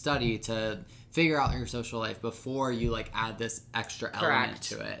like study, to figure out your social life before you like add this extra element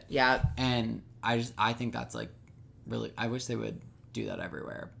to it. Yeah. And I think that's like really, I wish they would do that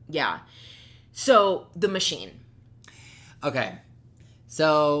everywhere. Yeah. So the machine. Okay.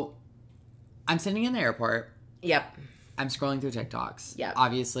 So I'm sitting in the airport. Yep. I'm scrolling through TikToks. Yeah.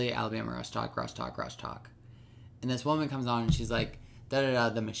 Obviously, Alabama Rush Talk. And this woman comes on and she's like,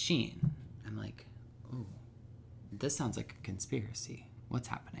 the machine. I'm like, ooh, this sounds like a conspiracy. What's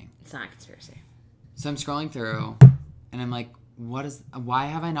happening? It's not a conspiracy. So I'm scrolling through and I'm like, why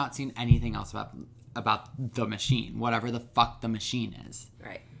have I not seen anything else about the machine? Whatever the fuck the machine is.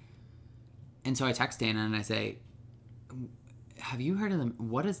 Right. And so I text Dana and I say, have you heard of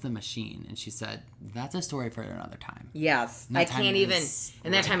what is the machine? And she said, that's a story for another time. Yes. I can't even.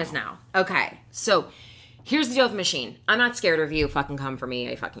 And that time is now. Okay. So here's the deal with the machine. I'm not scared of you. Fucking come for me.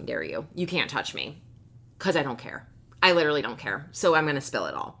 I fucking dare you. You can't touch me. Because I don't care. I literally don't care. So I'm going to spill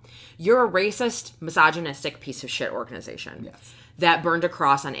it all. You're a racist, misogynistic piece of shit organization. Yes. That burned a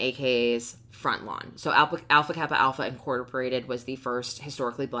cross on AKA's front lawn. So Alpha Kappa Alpha Incorporated was the first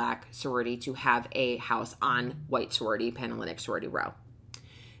historically black sorority to have a house on white sorority, Panhellenic Sorority Row.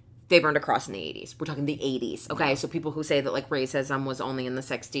 They burned a cross in the 80s. We're talking the 80s. Okay, yeah. So people who say that like racism was only in the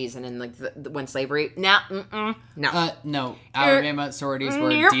 60s and in like when slavery, no. No. Alabama sororities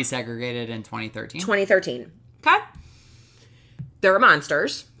were desegregated in 2013. 2013. Okay. They're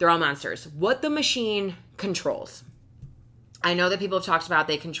monsters. They're all monsters. What the machine controls. I know that people have talked about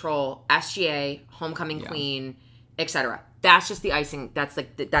they control SGA, Homecoming Queen, etc. That's just the icing. That's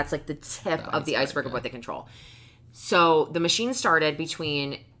like the tip of the iceberg of what they control. So the machine started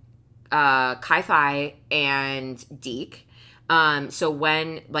between Chi Phi and Deke. So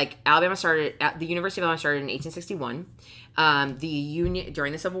when like Alabama started, the University of Alabama started in 1861. The Union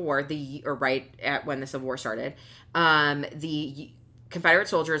during the Civil War, right at when the Civil War started, the Confederate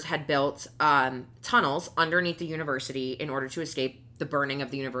soldiers had built tunnels underneath the university in order to escape the burning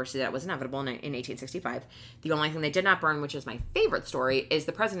of the university that was inevitable in 1865. The only thing they did not burn, which is my favorite story, is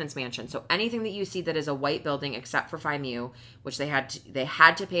the President's Mansion. So anything that you see that is a white building, except for Phi Mu, which they had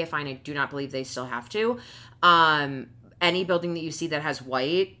to pay a fine. I do not believe they still have to. Any building that you see that has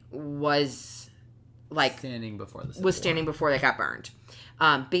white was like standing before they got burned.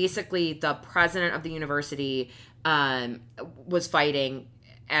 Basically, the president of the university was fighting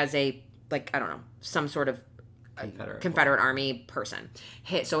as a, like, I don't know, some sort of Confederate Army person.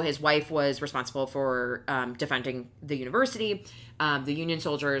 So his wife was responsible for defending the university. The Union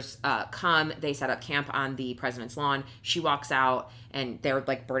soldiers come. They set up camp on the president's lawn. She walks out, and they're,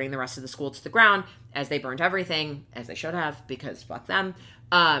 like, burning the rest of the school to the ground as they burned everything, as they should have, because fuck them,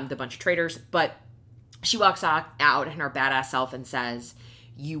 the bunch of traitors. But she walks out in her badass self and says,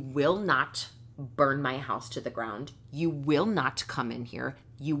 "You will not burn my house to the ground. You will not come in here.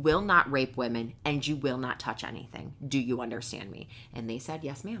 You will not rape women, and you will not touch anything. Do you understand me?" And they said,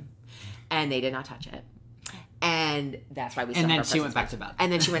 "Yes, ma'am." And they did not touch it. And that's why we still have our And then she went back to bed.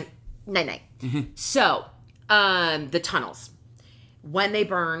 And then she went, night-night. So, the tunnels. When they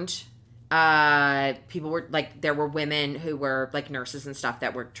burned, people were, like, there were women who were, like, nurses and stuff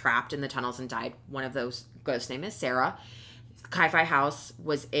that were trapped in the tunnels and died. One of those ghosts' name is Sarah. Chi Phi house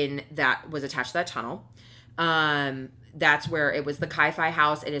was attached to that tunnel. That's where it was the Chi Phi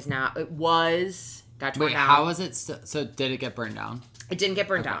house. It is now. It was got torn Wait, down. how was it? So did it get burned down? It didn't get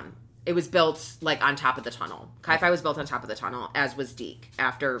burned down. It was built like on top of the tunnel. Chi Phi was built on top of the tunnel, as was Deke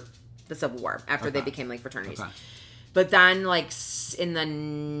after the Civil War, after they became like fraternities. Okay. But then, like, in the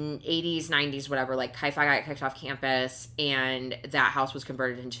 80s, 90s, whatever, like, Chi Phi got kicked off campus, and that house was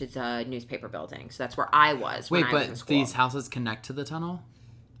converted into the newspaper building. So that's where I was when I was in school. These houses connect to the tunnel?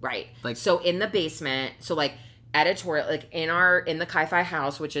 Right. Like, so in the basement, so, like, editorial, like, in the Chi Phi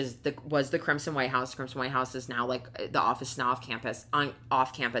house, which was the Crimson White House. Crimson White House is now, like, the office now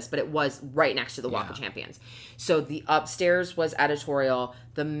off campus, but it was right next to the Walk of Champions. So the upstairs was editorial,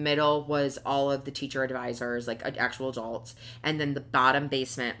 the middle was all of the teacher advisors, like actual adults, and then the bottom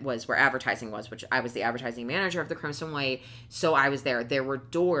basement was where advertising was, which I was the advertising manager of the Crimson White, so I was there. There were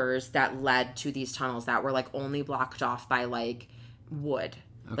doors that led to these tunnels that were, like, only blocked off by, like, wood.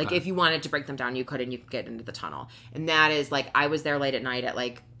 Okay. Like, if you wanted to break them down, you could, and you could get into the tunnel. And that is, like, I was there late at night at,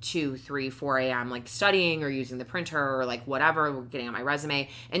 like, 2, 3, 4 a.m., like, studying or using the printer or, like, whatever, getting on my resume.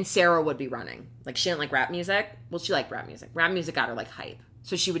 And Sarah would be running. Like, she didn't like rap music. Well, she liked rap music. Rap music got her, like, hype.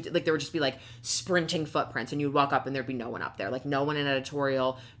 So she would, like, there would just be, like, sprinting footprints, and you'd walk up, and there'd be no one up there. Like, no one in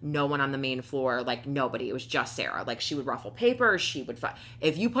editorial, no one on the main floor, like, nobody. It was just Sarah. Like, she would ruffle papers, she would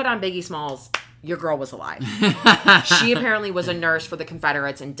if you put on Biggie Smalls, your girl was alive. She apparently was a nurse for the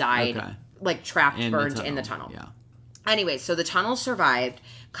Confederates and died, like, trapped, burned in the tunnel. Yeah. Anyway, so the tunnel survived.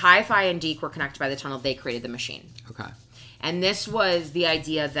 Chi Phi and Deke were connected by the tunnel. They created the machine. Okay. And this was the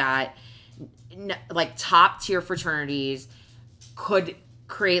idea that, like, top tier fraternities could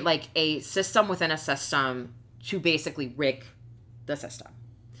create, like, a system within a system to basically rig the system.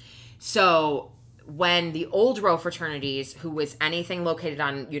 So when the old row fraternities, who was anything located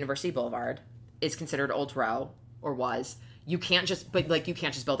on University Boulevard, is considered old row, or was, you can't just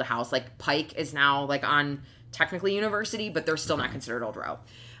build a house. Like, Pike is now, like, on technically University, but they're still not considered old row.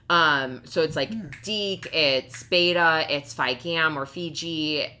 So it's like Deke, it's Beta, it's Phi Gam or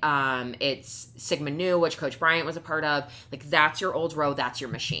Fiji, it's Sigma Nu, which Coach Bryant was a part of. Like, that's your old row, that's your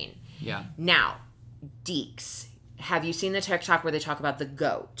machine. Yeah. Now, Dekes. Have you seen the TikTok where they talk about the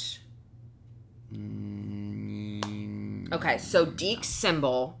goat? Okay, so Deke's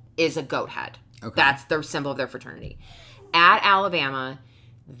symbol is a goat head. Okay. That's their symbol of their fraternity. At Alabama,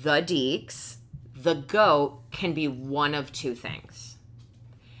 the Dekes, the goat can be one of two things.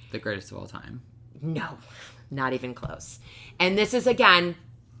 The greatest of all time. No, not even close. And this is, again,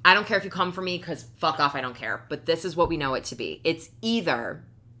 I don't care if you come for me, because fuck off, I don't care. But this is what we know it to be. It's either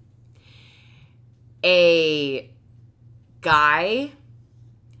a guy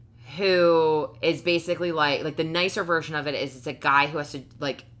who is basically like the nicer version of it is it's a guy who has to,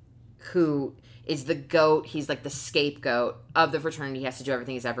 like, who is the goat. He's like the scapegoat of the fraternity. He has to do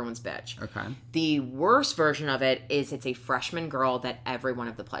everything. He's everyone's bitch. Okay. The worst version of it is it's a freshman girl that every one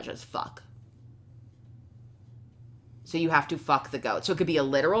of the pledges fuck. So you have to fuck the goat. So it could be a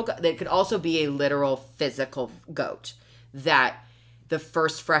literal goat. It could also be a literal physical goat that the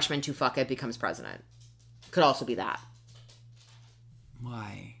first freshman to fuck it becomes president. Could also be that.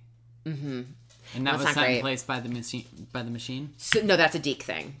 Why? Mm-hmm. And that was set in place by the machine? So, no, that's a Deke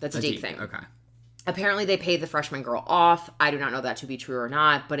thing. That's a Deke thing. Okay. Apparently they paid the freshman girl off. I do not know that to be true or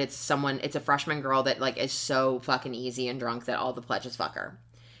not, but it's a freshman girl that, like, is so fucking easy and drunk that all the pledges fuck her.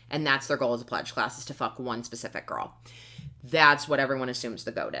 And that's their goal as a pledge class, is to fuck one specific girl. That's what everyone assumes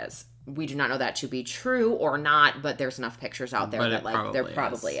the goat is. We do not know that to be true or not, but there's enough pictures out there that, like, there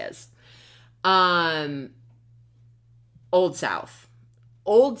probably is. Old South.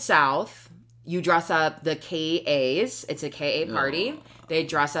 Old South, you dress up the KAs. It's a KA party. Oh. They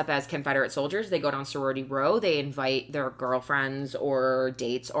dress up as Confederate soldiers. They go down Sorority Row. They invite their girlfriends or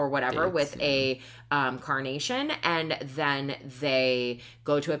dates or whatever with a carnation. And then they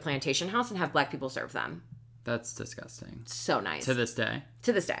go to a plantation house and have black people serve them. That's disgusting. So nice. To this day.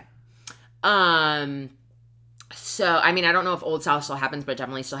 To this day. So, I mean, I don't know if Old South still happens, but it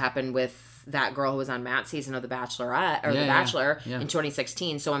definitely still happened with that girl who was on Matt's season of The Bachelorette, or The Bachelor in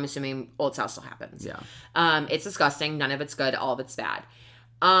 2016. So I'm assuming Old South still happens. Yeah. It's disgusting. None of it's good. All of it's bad.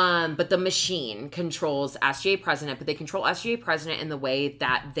 But the machine controls SGA president, but they control SGA president in the way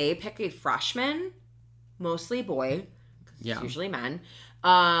that they pick a freshman, mostly boy, because it's usually men,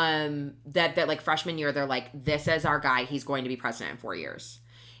 that like freshman year, they're like, this is our guy. He's going to be president in 4 years.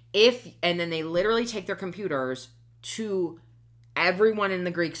 And then they literally take their computers to everyone in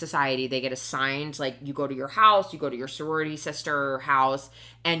the Greek society. They get assigned, like, you go to your house, you go to your sorority sister house,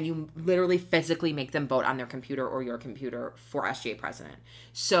 and you literally physically make them vote on their computer or your computer for SGA president.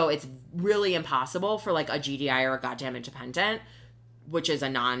 So it's really impossible for, like, a GDI or a goddamn independent, which is a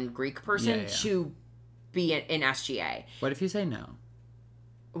non-Greek person, to be in SGA. What if you say no?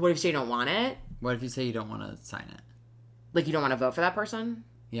 What if you say you don't want it? What if you say you don't want to sign it? Like you don't want to vote for that person?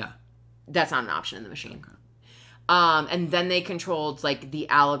 Yeah. That's not an option in the machine. Okay. And then they controlled like the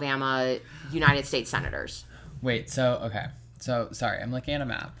Alabama United States senators. Wait, so, okay. So, sorry, I'm looking at a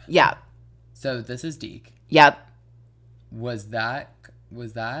map. Yeah. So, this is Deke. Yep. Was that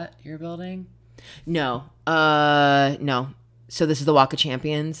your building? No. No. So this is the Walk of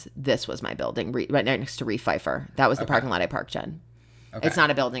Champions. This was my building, right next to Reef Pfeiffer. That was the parking lot I parked in. Okay. It's not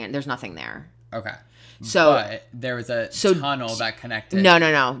a building, and there's nothing there. Okay. So but there was a tunnel that connected.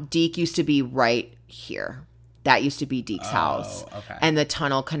 No. Deke used to be right here. That used to be Deke's house. Okay. And the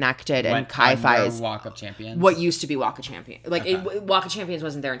tunnel connected, and Kai Fi-Fi's Walk of Champions. what used to be Walk of Champions. Like Okay. Walk of Champions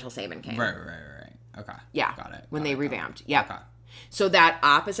wasn't there until Saban came. Right. Okay. Yeah. Got it. When they revamped. Yeah. Okay. So that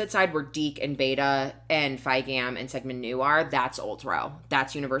opposite side where Deke and Beta and Phi Gam and Sigma Nu are, that's Old Row.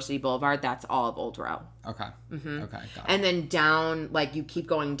 That's University Boulevard. That's all of Old Row. Okay. Okay. Got it. And then down, like you keep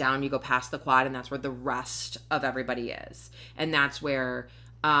going down, you go past the quad, and that's where the rest of everybody is. And that's where,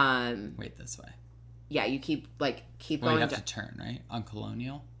 Wait, this way. yeah, you keep Well, going. you have to turn, right? On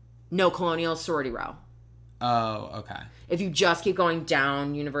Colonial? No, Colonial Sorority Row. Oh, okay. If you just keep going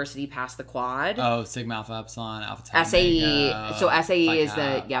down University past the quad, Oh, Sigma Alpha Epsilon, Alpha Tau SAE. Omega, So SAE Phi is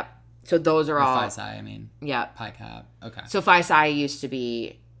Cap, yep. So those are or all. Phi Psi, I mean. Yep. Pi Cap. Okay. So Phi Psi used to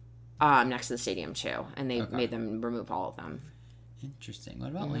be next to the stadium too, and they Okay. made them remove all of them. Interesting.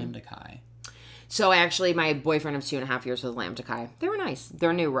 What about Lambda Chi? So actually, my boyfriend of 2.5 years was Lambda Chi. They were nice.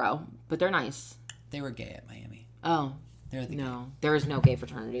 They're new row, but they're nice. They were gay at Miami. Oh, They're the no. There is no gay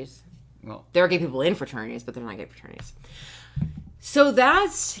fraternities. Well, There are gay people in fraternities, but they're not gay fraternities. So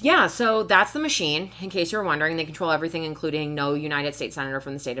that's the machine. In case you're wondering, they control everything, including no United States Senator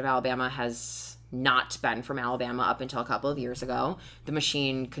from the state of Alabama has not been from Alabama up until a couple of years ago. The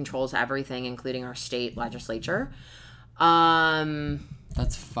machine controls everything, including our state legislature.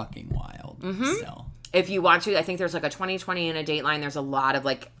 that's fucking wild. Still. If you want to, I think there's like a 2020 and a Dateline. There's a lot of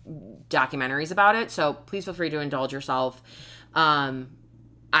like documentaries about it. So please feel free to indulge yourself. I'm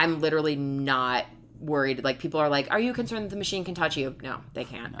literally not worried. Like people are like, are you concerned that the machine can touch you? No, they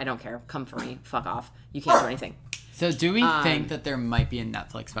can't. I don't care. Come for me. Fuck off. You can't do anything. So do we think that there might be a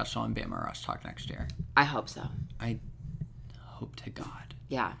Netflix special on Bama Rush Talk next year? I hope so. I hope to God.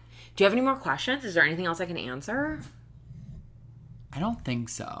 Yeah. Do you have any more questions? Is there anything else I can answer? I don't think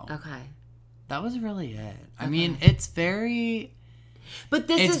so. Okay. That was really it. I mean, it's very... But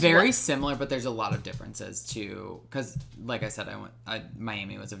this It's is very similar, but there's a lot of differences too. Because, like I said,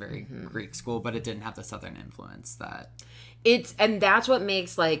 Miami was a very Greek school, but it didn't have the Southern influence that. and that's what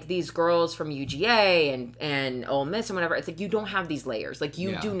makes like these girls from UGA and Ole Miss and whatever. It's like you don't have these layers. Like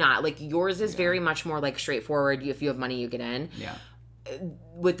you do not. Like yours is very much more like straightforward. If you have money, you get in. Yeah.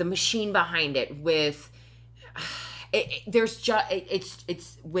 With the machine behind it, with there's just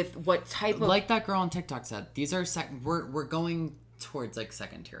it's with what type of Like that girl on TikTok said, these are we're going towards like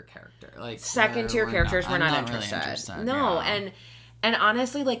second tier character, like second tier characters. We're not really interested. No, yeah. and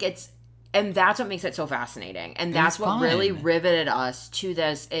honestly, like and that's what makes it so fascinating, and that's what fun. really riveted us to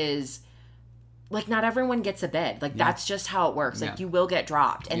this is. Like, not everyone gets a bid. Like, that's just how it works. Like, you will get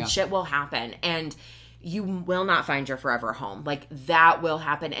dropped, and shit will happen, and you will not find your forever home. Like, that will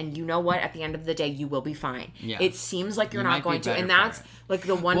happen, and you know what? At the end of the day, you will be fine. Yeah. It seems like you're You not might going be to, better and for that's, it. like,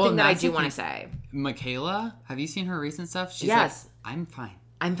 the one Well, thing that I that's do the want to thing. say. Michaela, have you seen her recent stuff? She's Yes. like, I'm fine.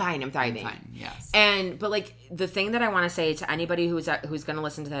 I'm fine. I'm thriving. I'm fine. Yes. But like the thing that I want to say to anybody who's going to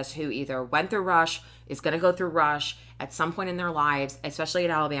listen to this, who either went through Rush, is going to go through Rush at some point in their lives, especially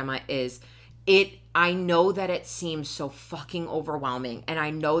at Alabama, is I know that it seems so fucking overwhelming, and I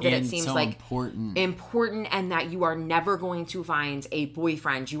know that it seems so like important, and that you are never going to find a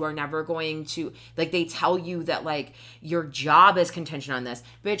boyfriend. You are never going to, like, they tell you that like your job is contingent on this.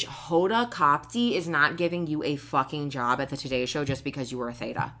 Bitch, Hoda Kotb is not giving you a fucking job at the Today Show just because you were a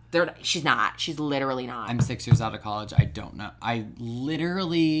theta. She's not. She's literally not. I'm 6 years out of college. I don't know. I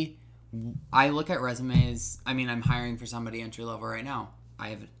look at resumes. I mean, I'm hiring for somebody entry level right now.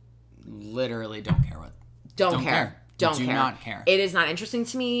 I literally don't care what. Don't care. Don't do care. not care. It is not interesting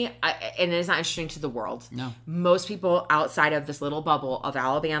to me, and it is not interesting to the world. No. Most people outside of this little bubble of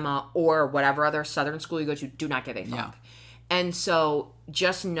Alabama or whatever other southern school you go to do not give a fuck. Yeah. And so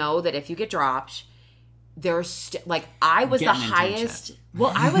just know that if you get dropped, there's like I was Get the an highest.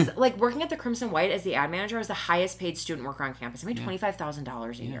 Well, I was like working at the Crimson White as the ad manager. I was the highest paid student worker on campus. I made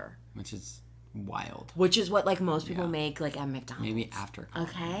 $25,000 a year, Which is wild. which is what like most people make like at McDonald's. Maybe after college.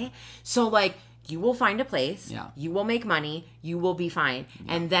 Okay. So like you will find a place. Yeah. You will make money. You will be fine.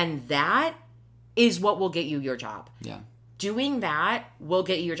 And then that is what will get you your job. Yeah. Doing that will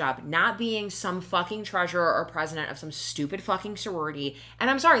get you your job, not being some fucking treasurer or president of some stupid fucking sorority. And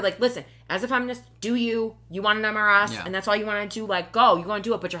I'm sorry, like, listen, as a feminist, do you want an MRS, and that's all you want to do, like, go. You want to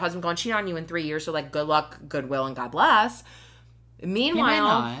do it, but your husband going to cheat on you in 3 years, so, like, good luck, goodwill, and God bless.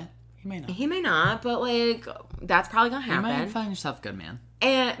 Meanwhile... He may not, but, like, that's probably going to happen. You might find yourself a good man.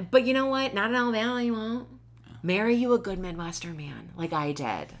 But you know what? Not in Alabama, you won't. Yeah. Marry you a good Midwestern man, like I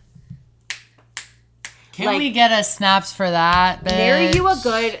did. Can we get a snaps for that, bitch? Marry you a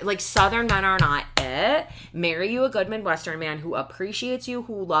good, like, Southern men are not it. Marry you a good Midwestern man who appreciates you,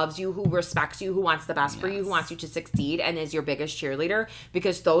 who loves you, who respects you, who wants the best for you, who wants you to succeed, and is your biggest cheerleader.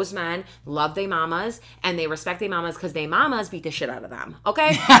 Because those men love they mamas, and they respect they mamas because they mamas beat the shit out of them.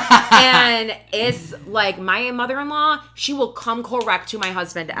 Okay? And it's like my mother-in-law, she will come correct to my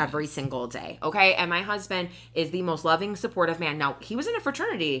husband every single day. Okay? And my husband is the most loving, supportive man. Now, he was in a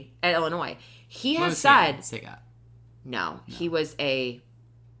fraternity at Illinois. He has said... No, he was a...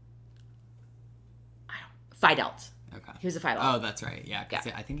 Phi Delt. Okay. He was a Phi Delt. Oh, that's right. Yeah, because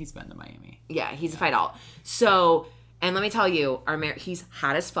I think he's been to Miami. Yeah, he's a Phi Delt. So, and let me tell you, he's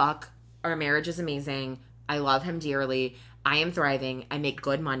hot as fuck. Our marriage is amazing. I love him dearly. I am thriving. I make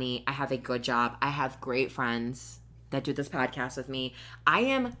good money. I have a good job. I have great friends that do this podcast with me.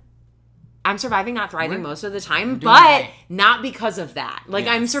 I'm surviving, not thriving most of the time, but not because of that. Like,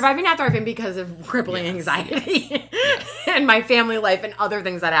 I'm surviving, not thriving because of crippling anxiety and my family life and other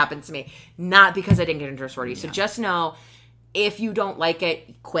things that happen to me. Not because I didn't get into a sorority. So just know, if you don't like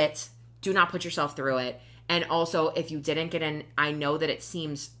it, quit. Do not put yourself through it. And also, if you didn't get in, I know that it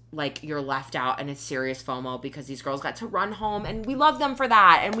seems like you're left out and it's serious FOMO because these girls got to run home and we love them for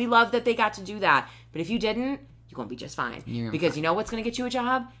that. And we love that they got to do that. But if you didn't, you're going to be just fine. Because you know what's going to get you a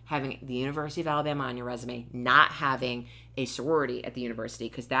job? Having the University of Alabama on your resume, not having a sorority at the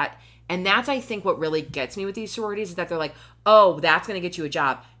university. That's, I think, what really gets me with these sororities is that they're like, oh, that's going to get you a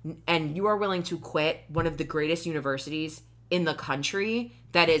job. And you are willing to quit one of the greatest universities in the country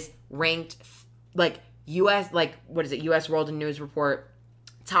that is ranked, like, U.S., like, what is it? U.S. World News Report,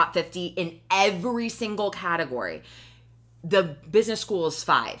 top 50 in every single category. The business school is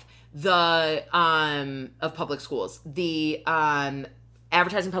 5. The of public schools, the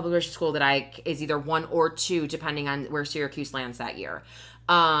advertising publication school that is either 1 or 2 depending on where Syracuse lands that year.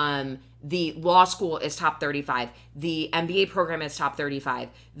 The law school is top 35. The MBA program is top 35.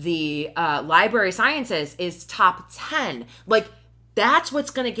 The library sciences is top 10. Like, that's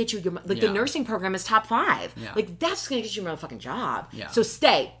what's gonna get you your the nursing program is top 5. Like, that's what's gonna get you your motherfucking job. So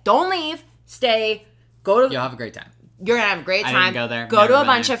stay, don't leave, stay, go to. You'll have a great time. You're going to have a great time. I didn't go there. Go to a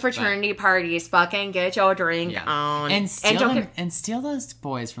bunch of fraternity parties. Fucking get your drink on. And steal those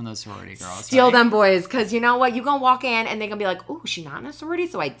boys from those sorority girls. Steal them boys. Because you know what? You're going to walk in and they're going to be like, ooh, she's not in a sorority,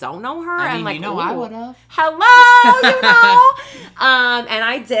 so I don't know her. I mean, like, you know, I would have. Hello, you know. And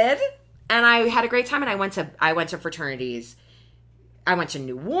I did. And I had a great time. And I went to fraternities. I went to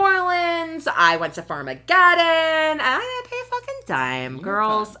New Orleans. I went to Farmageddon. I didn't pay a fucking dime,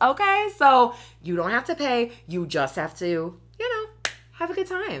 girls. Okay? So you don't have to pay. You just have to, you know, have a good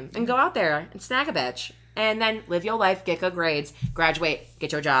time and go out there and snag a bitch. And then live your life, get good grades, graduate,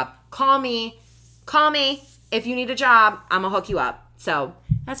 get your job. Call me. If you need a job, I'm going to hook you up. So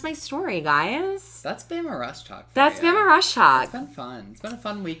that's my story, guys. That's Bama Rush Talk. That's Bama Rush Talk. It's been fun. It's been a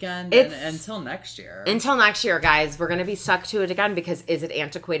fun weekend. And until next year. Until next year, guys. We're going to be stuck to it again because is it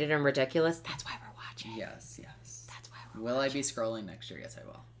antiquated and ridiculous? That's why we're watching. Yes. That's why we're watching. Will I be scrolling next year? Yes, I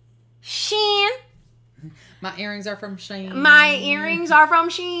will. Shein. My earrings are from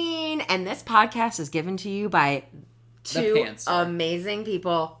Shein. And this podcast is given to you by 2 amazing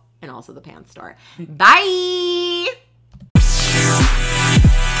people and also the Pants Store. Bye.